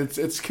yeah,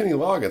 it's Kenny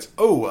Loggins.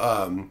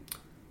 Oh,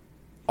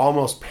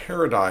 Almost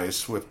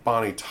Paradise with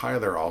Bonnie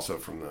Tyler, also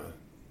from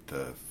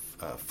the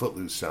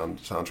Footloose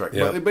soundtrack.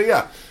 Yep. But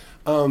yeah,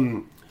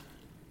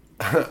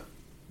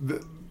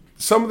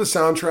 some of the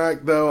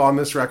soundtrack though on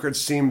this record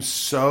seems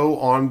so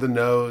on the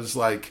nose,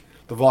 like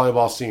the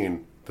volleyball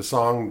scene. The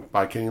song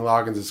by Kenny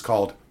Loggins is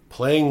called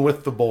 "Playing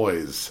with the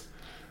Boys."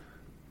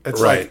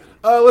 It's right.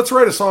 Like, let's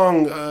write a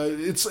song.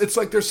 It's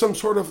like there's some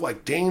sort of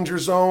like danger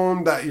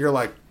zone that you're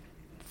like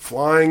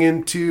flying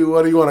into.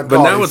 What do you want to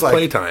call it? But now it's like,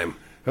 playtime.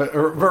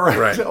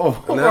 Right.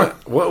 Now,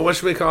 what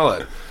should we call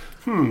it?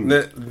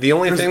 The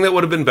only thing that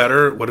would have been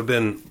better would have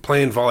been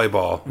playing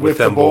volleyball with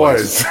them the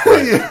boys.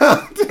 Right.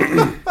 Yeah.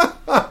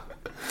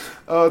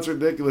 Oh, it's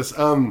ridiculous.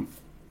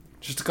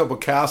 Just a couple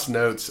cast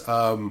notes.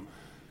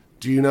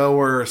 Do you know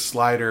where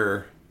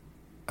Slider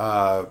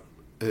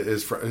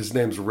is from? His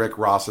name's Rick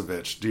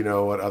Rossovich. Do you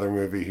know what other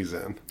movie he's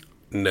in?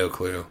 No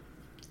clue.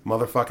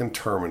 Motherfucking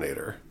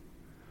Terminator.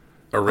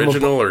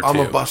 Original or 2? I'm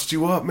gonna bust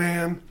you up,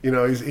 man. You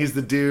know, he's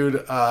the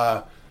dude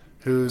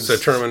who's... So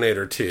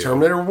Terminator 2.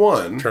 Terminator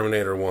 1.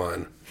 Terminator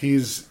 1.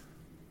 He's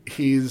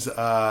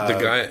the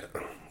guy...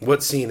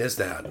 What scene is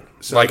that?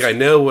 So like, I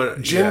know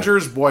what...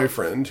 Ginger's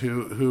boyfriend,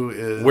 who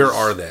is... Where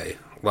are they?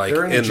 Like,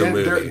 in the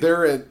movie?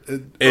 They're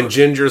in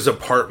Ginger's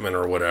apartment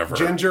or whatever.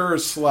 Ginger /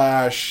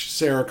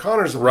 Sarah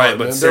Connor's apartment. Right,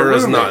 but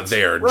Sarah's not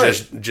there.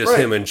 Right, just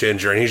him and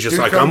Ginger. And he's just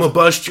Dude like, comes, I'm going to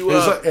bust you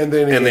up. Like, and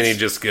then he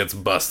just gets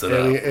busted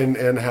up.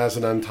 And has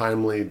an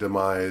untimely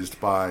demise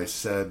by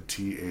said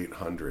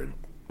T-800.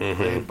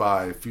 Played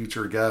by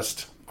future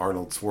guest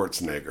Arnold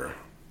Schwarzenegger.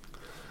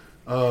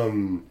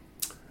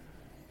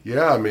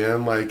 Yeah,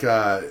 man. Like,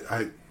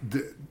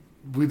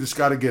 we just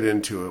got to get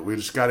into it. We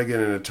just got to get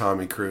into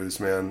Tommy Cruise,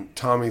 man.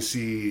 Tommy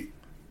C.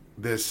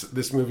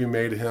 This movie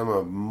made him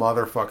a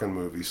motherfucking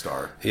movie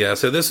star. Yeah,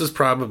 so this is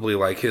probably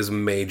like his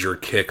major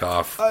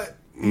kickoff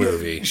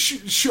movie.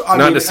 I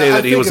Not mean, to say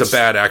that he was a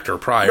bad actor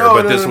prior,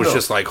 but this was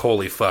just like,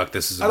 holy fuck,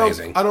 this is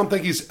amazing. I don't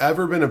think he's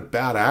ever been a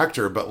bad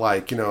actor, but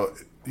like, you know,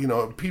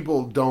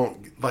 people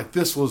don't like,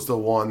 this was the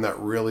one that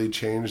really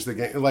changed the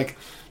game. Like,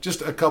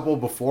 just a couple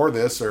before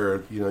this,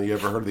 or you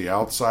ever heard of The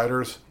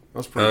Outsiders? That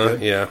was pretty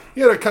good. Yeah,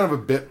 he had a kind of a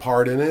bit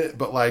part in it,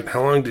 but like,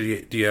 how long do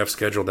you have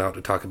scheduled out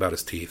to talk about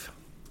his teeth?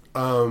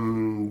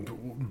 What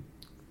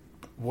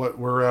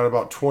we're at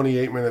about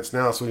 28 minutes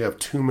now, so we have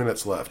 2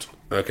 minutes left.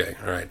 Okay,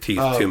 all right, teeth,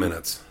 2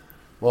 minutes.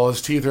 Well,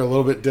 his teeth are a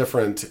little bit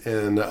different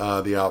in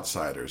The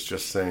Outsiders,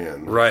 just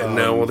saying. Right,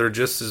 no, well, they're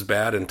just as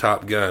bad in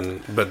Top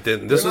Gun, but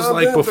then this is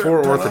like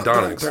before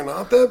orthodontics. They're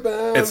not that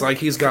bad. It's like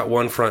he's got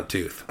one front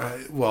tooth.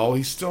 Well,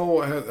 he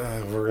still.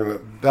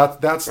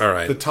 That's all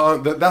right.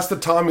 That's the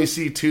Tommy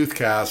C.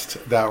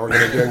 Toothcast that we're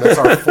gonna do. And that's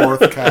our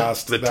fourth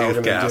cast the that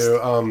we're gonna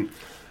do.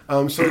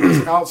 So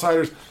this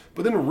Outsiders,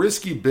 but then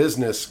Risky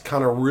Business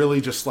kind of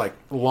really just like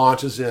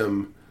launches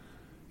him.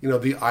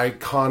 The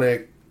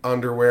iconic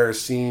underwear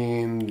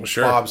scene,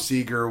 sure. Bob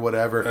Seger,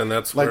 whatever, and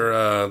that's like where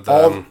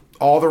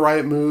all the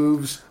right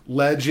moves,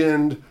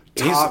 Legend,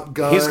 Top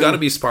Gun. He's got to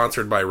be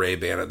sponsored by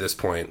Ray-Ban at this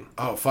point.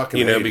 Oh,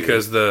 fucking maybe.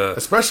 Because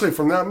especially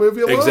from that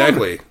movie alone.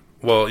 Exactly.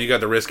 Well, you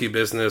got the Risky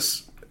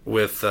Business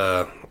with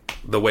the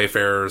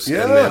Wayfarers,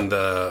 and then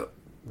the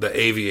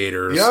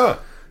Aviators. Yeah.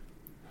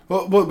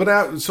 Well,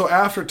 but so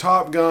after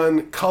Top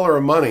Gun, Color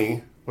of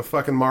Money with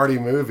fucking Marty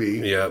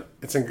movie. Yep.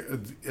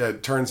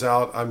 It turns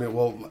out,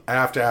 I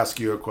have to ask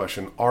you a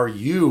question. Are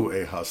you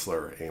a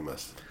hustler,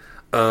 Amos?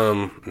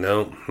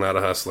 No, not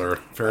a hustler.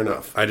 Fair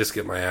enough. I just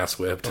get my ass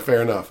whipped.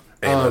 Fair enough.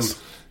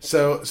 Amos.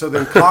 So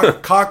then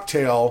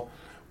Cocktail,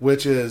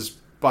 which is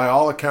by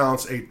all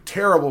accounts a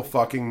terrible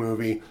fucking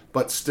movie,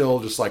 but still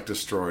just like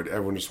destroyed.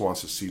 Everyone just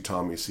wants to see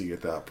Tommy C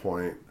at that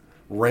point.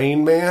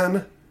 Rain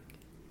Man.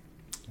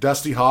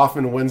 Dusty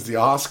Hoffman wins the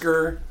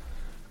Oscar.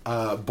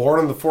 Born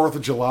on the 4th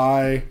of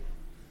July.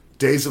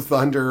 Days of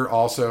Thunder,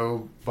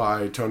 also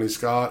by Tony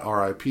Scott,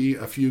 R.I.P.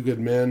 A Few Good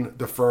Men,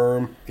 The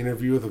Firm,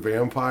 Interview with a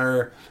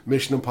Vampire,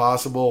 Mission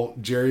Impossible,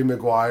 Jerry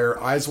Maguire,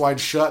 Eyes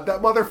Wide Shut.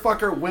 That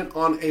motherfucker went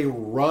on a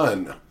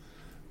run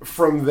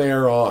from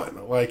there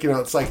on. Like,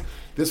 it's like,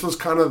 this was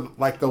kind of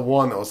like the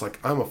one that was like,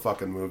 I'm a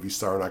fucking movie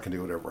star and I can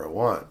do whatever I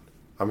want.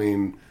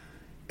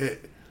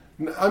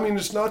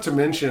 Just not to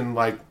mention,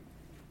 like,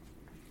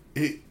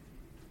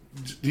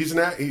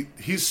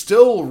 he's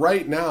still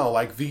right now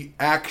like the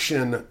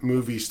action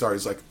movie star.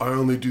 He's like, I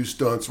only do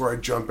stunts where I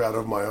jump out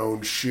of my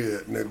own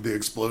shit and the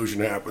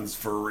explosion happens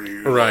for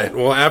real. Right.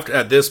 Well,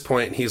 at this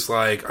point, he's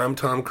like, I'm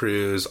Tom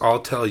Cruise.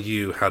 I'll tell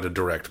you how to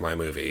direct my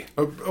movie.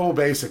 Oh,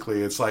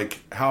 basically, it's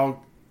like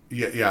how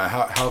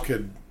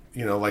could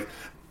like,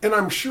 and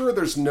I'm sure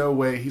there's no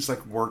way he's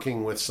like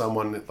working with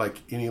someone like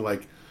any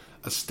like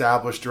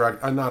established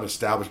director, not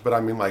established, but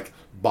I mean like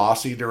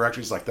bossy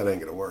directors. Like that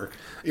ain't gonna work.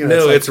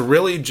 It's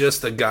really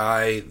just a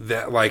guy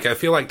that like I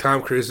feel like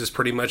Tom Cruise is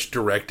pretty much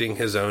directing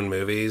his own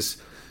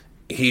movies.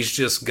 He's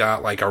just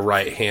got like a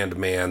right hand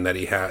man that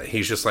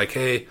he's just like,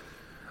 hey,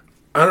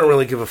 I don't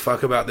really give a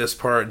fuck about this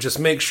part. Just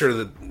make sure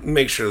that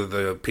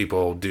the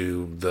people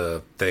do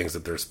the things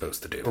that they're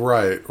supposed to do.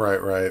 Right.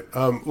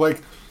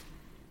 Like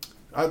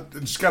I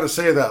just got to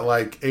say that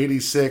like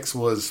 '86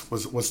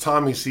 was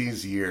Tommy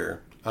C's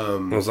year.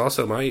 It was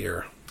also my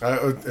year.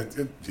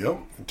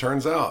 It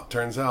turns out.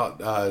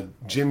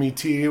 Jimmy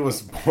T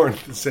was born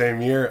the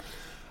same year.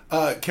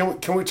 Can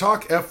we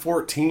talk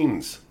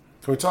F-14s?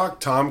 Can we talk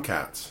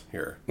Tomcats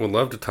here? Would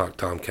love to talk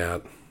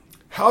Tomcat.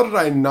 How did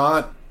I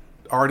not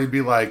already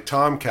be like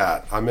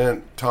Tomcat? I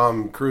meant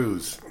Tom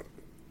Cruise.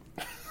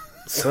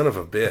 Son of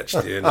a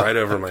bitch, dude! Right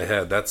over my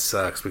head. That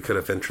sucks. We could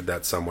have entered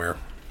that somewhere.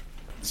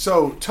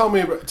 So tell me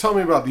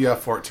about the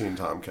F-14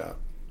 Tomcat.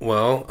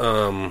 Well,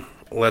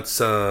 let's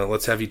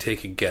have you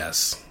take a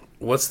guess.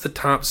 What's the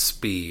top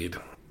speed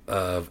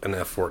of an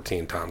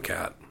F-14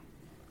 Tomcat?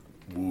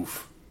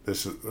 Woof.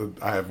 This is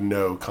I have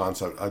no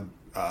concept.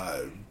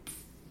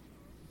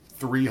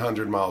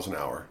 300 miles an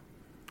hour.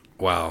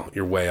 Wow,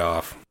 you're way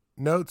off.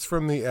 Notes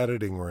from the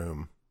editing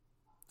room.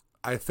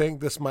 I think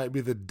this might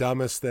be the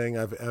dumbest thing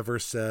I've ever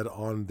said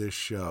on this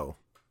show.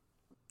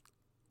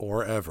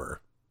 Or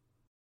ever.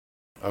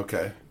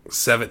 Okay.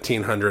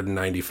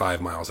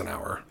 1,795 miles an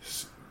hour.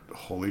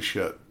 Holy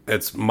shit.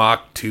 It's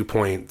Mach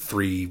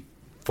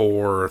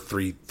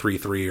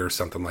 2.34333 or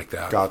something like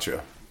that.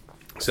 Gotcha.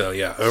 So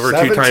yeah, over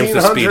 2 times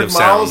the speed of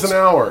sound. 1,700 miles an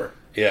hour.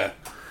 Yeah.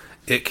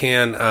 It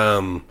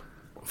can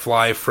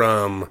fly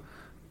from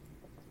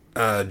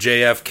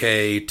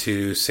JFK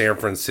to San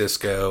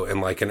Francisco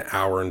in like an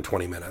hour and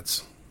 20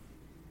 minutes.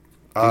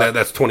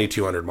 That's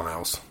 2,200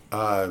 miles.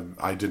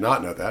 I did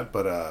not know that,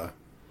 but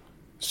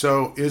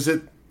so is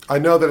it? I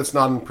know that it's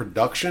not in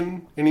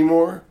production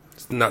anymore.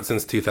 It's not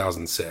since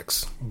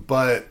 2006.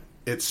 But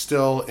it's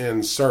still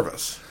in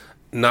service.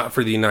 Not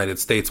for the United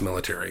States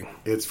military.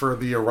 It's for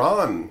the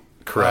Iran.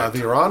 Correct.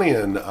 The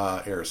Iranian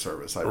Air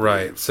Service, I believe.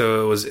 Right.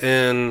 So it was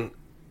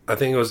I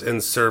think it was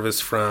in service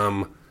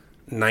from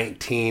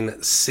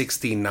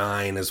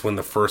 1969 is when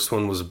the first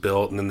one was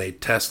built, and then they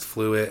test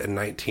flew it in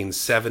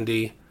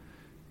 1970,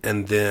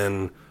 and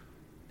then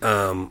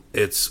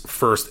its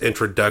first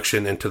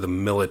introduction into the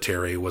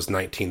military was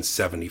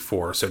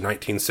 1974. So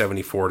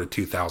 1974 to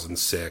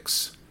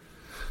 2006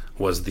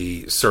 was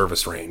the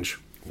service range.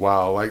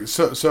 Wow! Like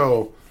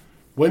so,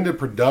 when did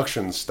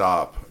production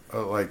stop?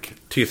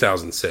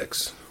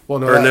 2006. Well,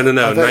 no,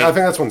 no. I think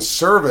that's when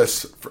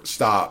service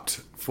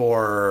stopped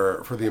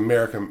for the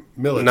American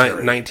military.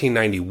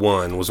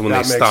 1991 was when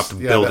they stopped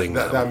building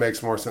them. That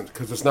makes more sense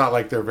because it's not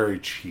like they're very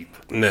cheap.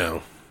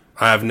 No,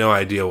 I have no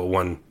idea what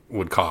one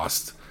would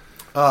cost.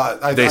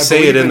 They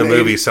say it in the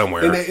movie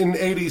somewhere. In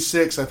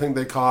 '86, I think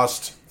they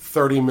cost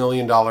 $30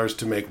 million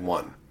to make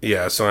one.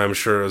 Yeah, so I'm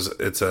sure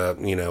it's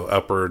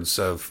upwards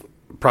of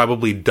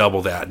probably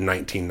double that in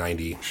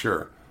 1990.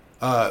 Sure.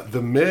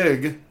 The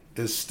MiG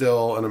is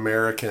still an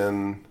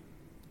American,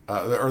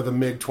 or the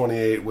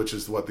MiG-28, which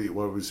is what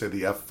would we say,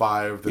 the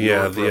F5? The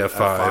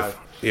F5.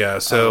 Yeah,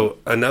 so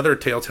another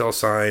telltale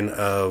sign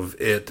of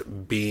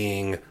it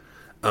being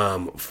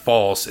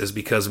false is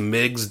because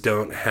MiGs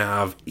don't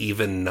have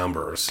even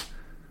numbers.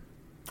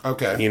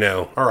 Okay.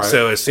 All right.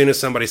 So as soon as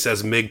somebody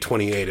says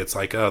MiG-28, it's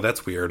like, oh,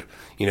 that's weird.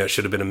 It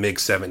should have been a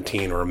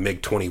MiG-17 or a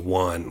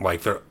MiG-21.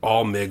 Like,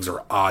 all MiGs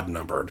are odd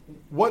numbered.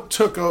 What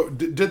took...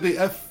 Did the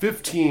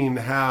F-15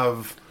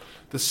 have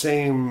the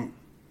same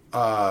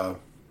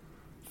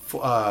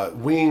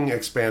wing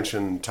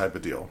expansion type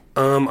of deal?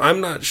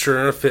 I'm not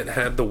sure if it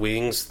had the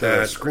wings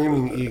that...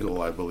 Screaming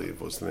Eagle, I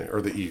believe, was the name.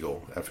 Or the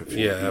Eagle. F-15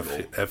 Yeah,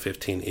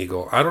 F-15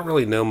 Eagle. I don't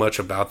really know much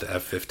about the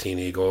F-15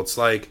 Eagle. It's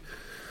like...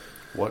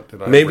 What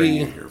did I bring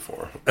you here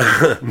for?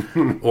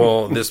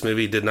 Well, this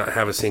movie did not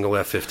have a single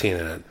F-15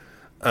 in it.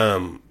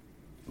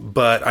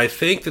 But I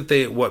think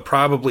that what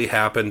probably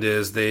happened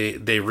is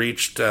they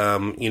reached,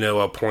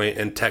 a point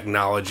in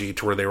technology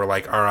to where they were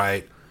like, all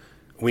right,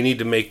 we need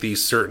to make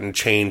these certain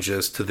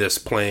changes to this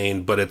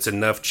plane, but it's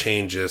enough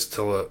changes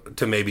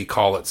to maybe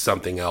call it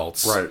something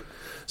else. Right.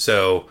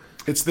 So...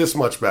 It's this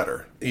much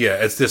better.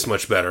 Yeah, it's this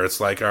much better. It's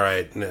like, all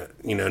right,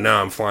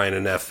 now I'm flying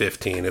an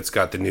F-15. It's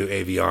got the new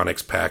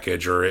avionics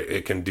package, or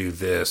it can do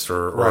this,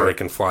 or it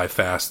can fly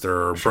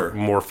faster, or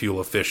more fuel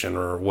efficient,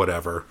 or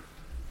whatever.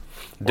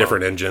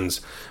 Different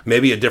engines.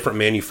 Maybe a different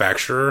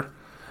manufacturer.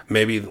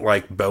 Maybe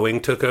like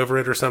Boeing took over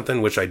it or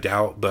something, which I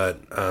doubt,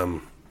 but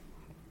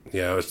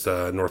it's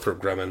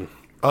Northrop Grumman.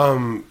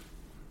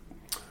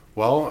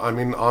 Well, I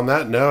mean, on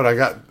that note, I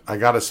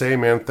got to say,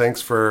 man,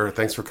 thanks for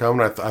coming.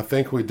 I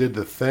think we did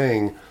the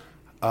thing.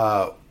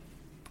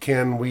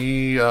 Can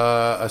we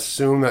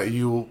assume that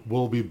you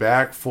will be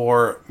back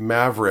for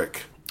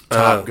Maverick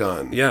Top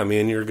Gun? Yeah, me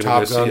and you're going to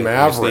Top go see Gun it.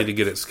 Maverick. We just need to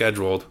get it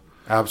scheduled.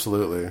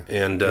 Absolutely.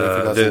 And if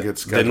it doesn't get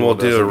scheduled, then we'll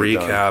do a it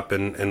doesn't get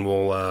recap, and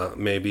we'll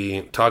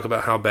maybe talk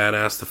about how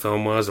badass the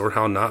film was or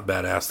how not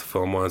badass the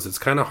film was. It's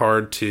kind of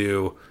hard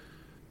to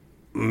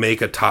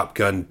make a Top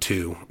Gun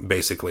 2,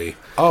 basically.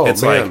 Oh,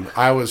 it's man. like,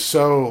 I was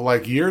so,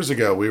 like, years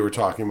ago, we were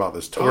talking about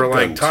this Top Gun 2. We're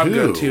like, Top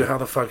Gun 2, how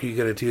the fuck are you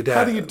going to do that?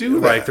 How do you do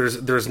that? Like,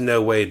 there's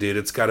no way, dude.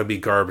 It's got to be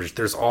garbage.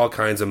 There's all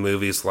kinds of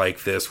movies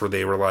like this where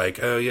they were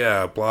like, oh,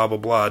 yeah, blah, blah,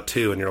 blah,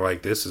 2. And you're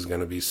like, this is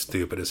going to be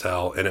stupid as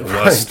hell. And it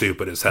was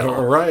stupid as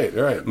hell. Right.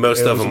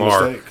 Most of them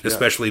are, mistake, yeah.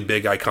 especially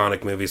big,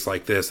 iconic movies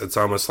like this. It's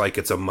almost like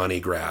it's a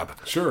money grab.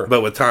 Sure.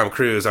 But with Tom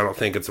Cruise, I don't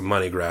think it's a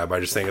money grab. I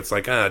just think it's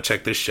like,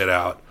 check this shit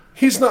out.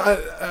 He's not.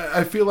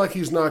 I feel like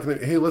he's not going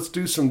to. Hey, let's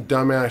do some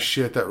dumbass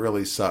shit that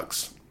really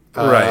sucks.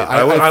 Right.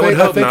 I would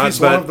hope think not. He's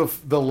one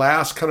of the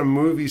last kind of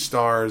movie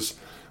stars.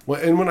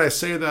 And when I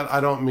say that, I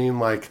don't mean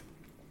like.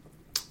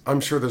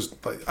 I'm sure there's.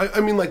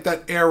 I mean like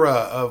that era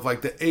of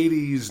like the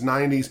 80s,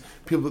 90s.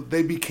 People,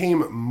 they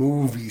became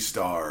movie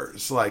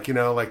stars. Like, you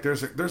know, like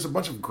there's a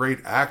bunch of great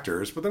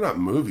actors, but they're not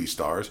movie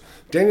stars.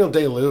 Daniel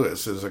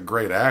Day-Lewis is a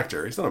great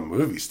actor. He's not a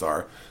movie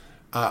star.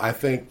 I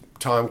think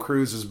Tom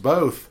Cruise is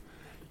both.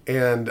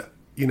 And,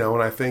 you know,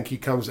 and I think he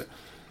comes,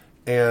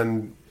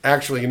 and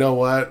actually, you know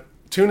what?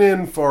 Tune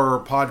in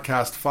for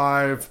podcast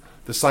 5,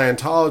 the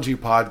Scientology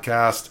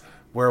podcast,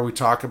 where we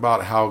talk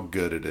about how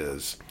good it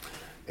is.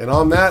 And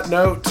on that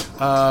note,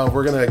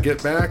 we're going to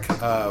get back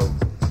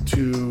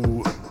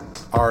to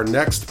our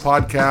next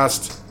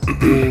podcast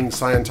being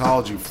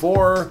Scientology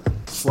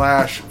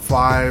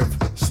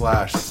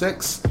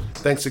 4/5/6.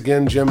 Thanks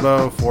again,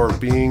 Jimbo, for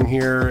being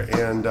here,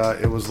 and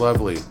it was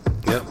lovely.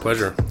 Yeah,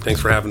 pleasure. Thanks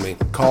for having me.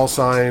 Call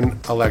sign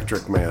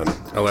Electric Man.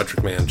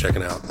 Electric Man,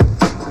 checking out.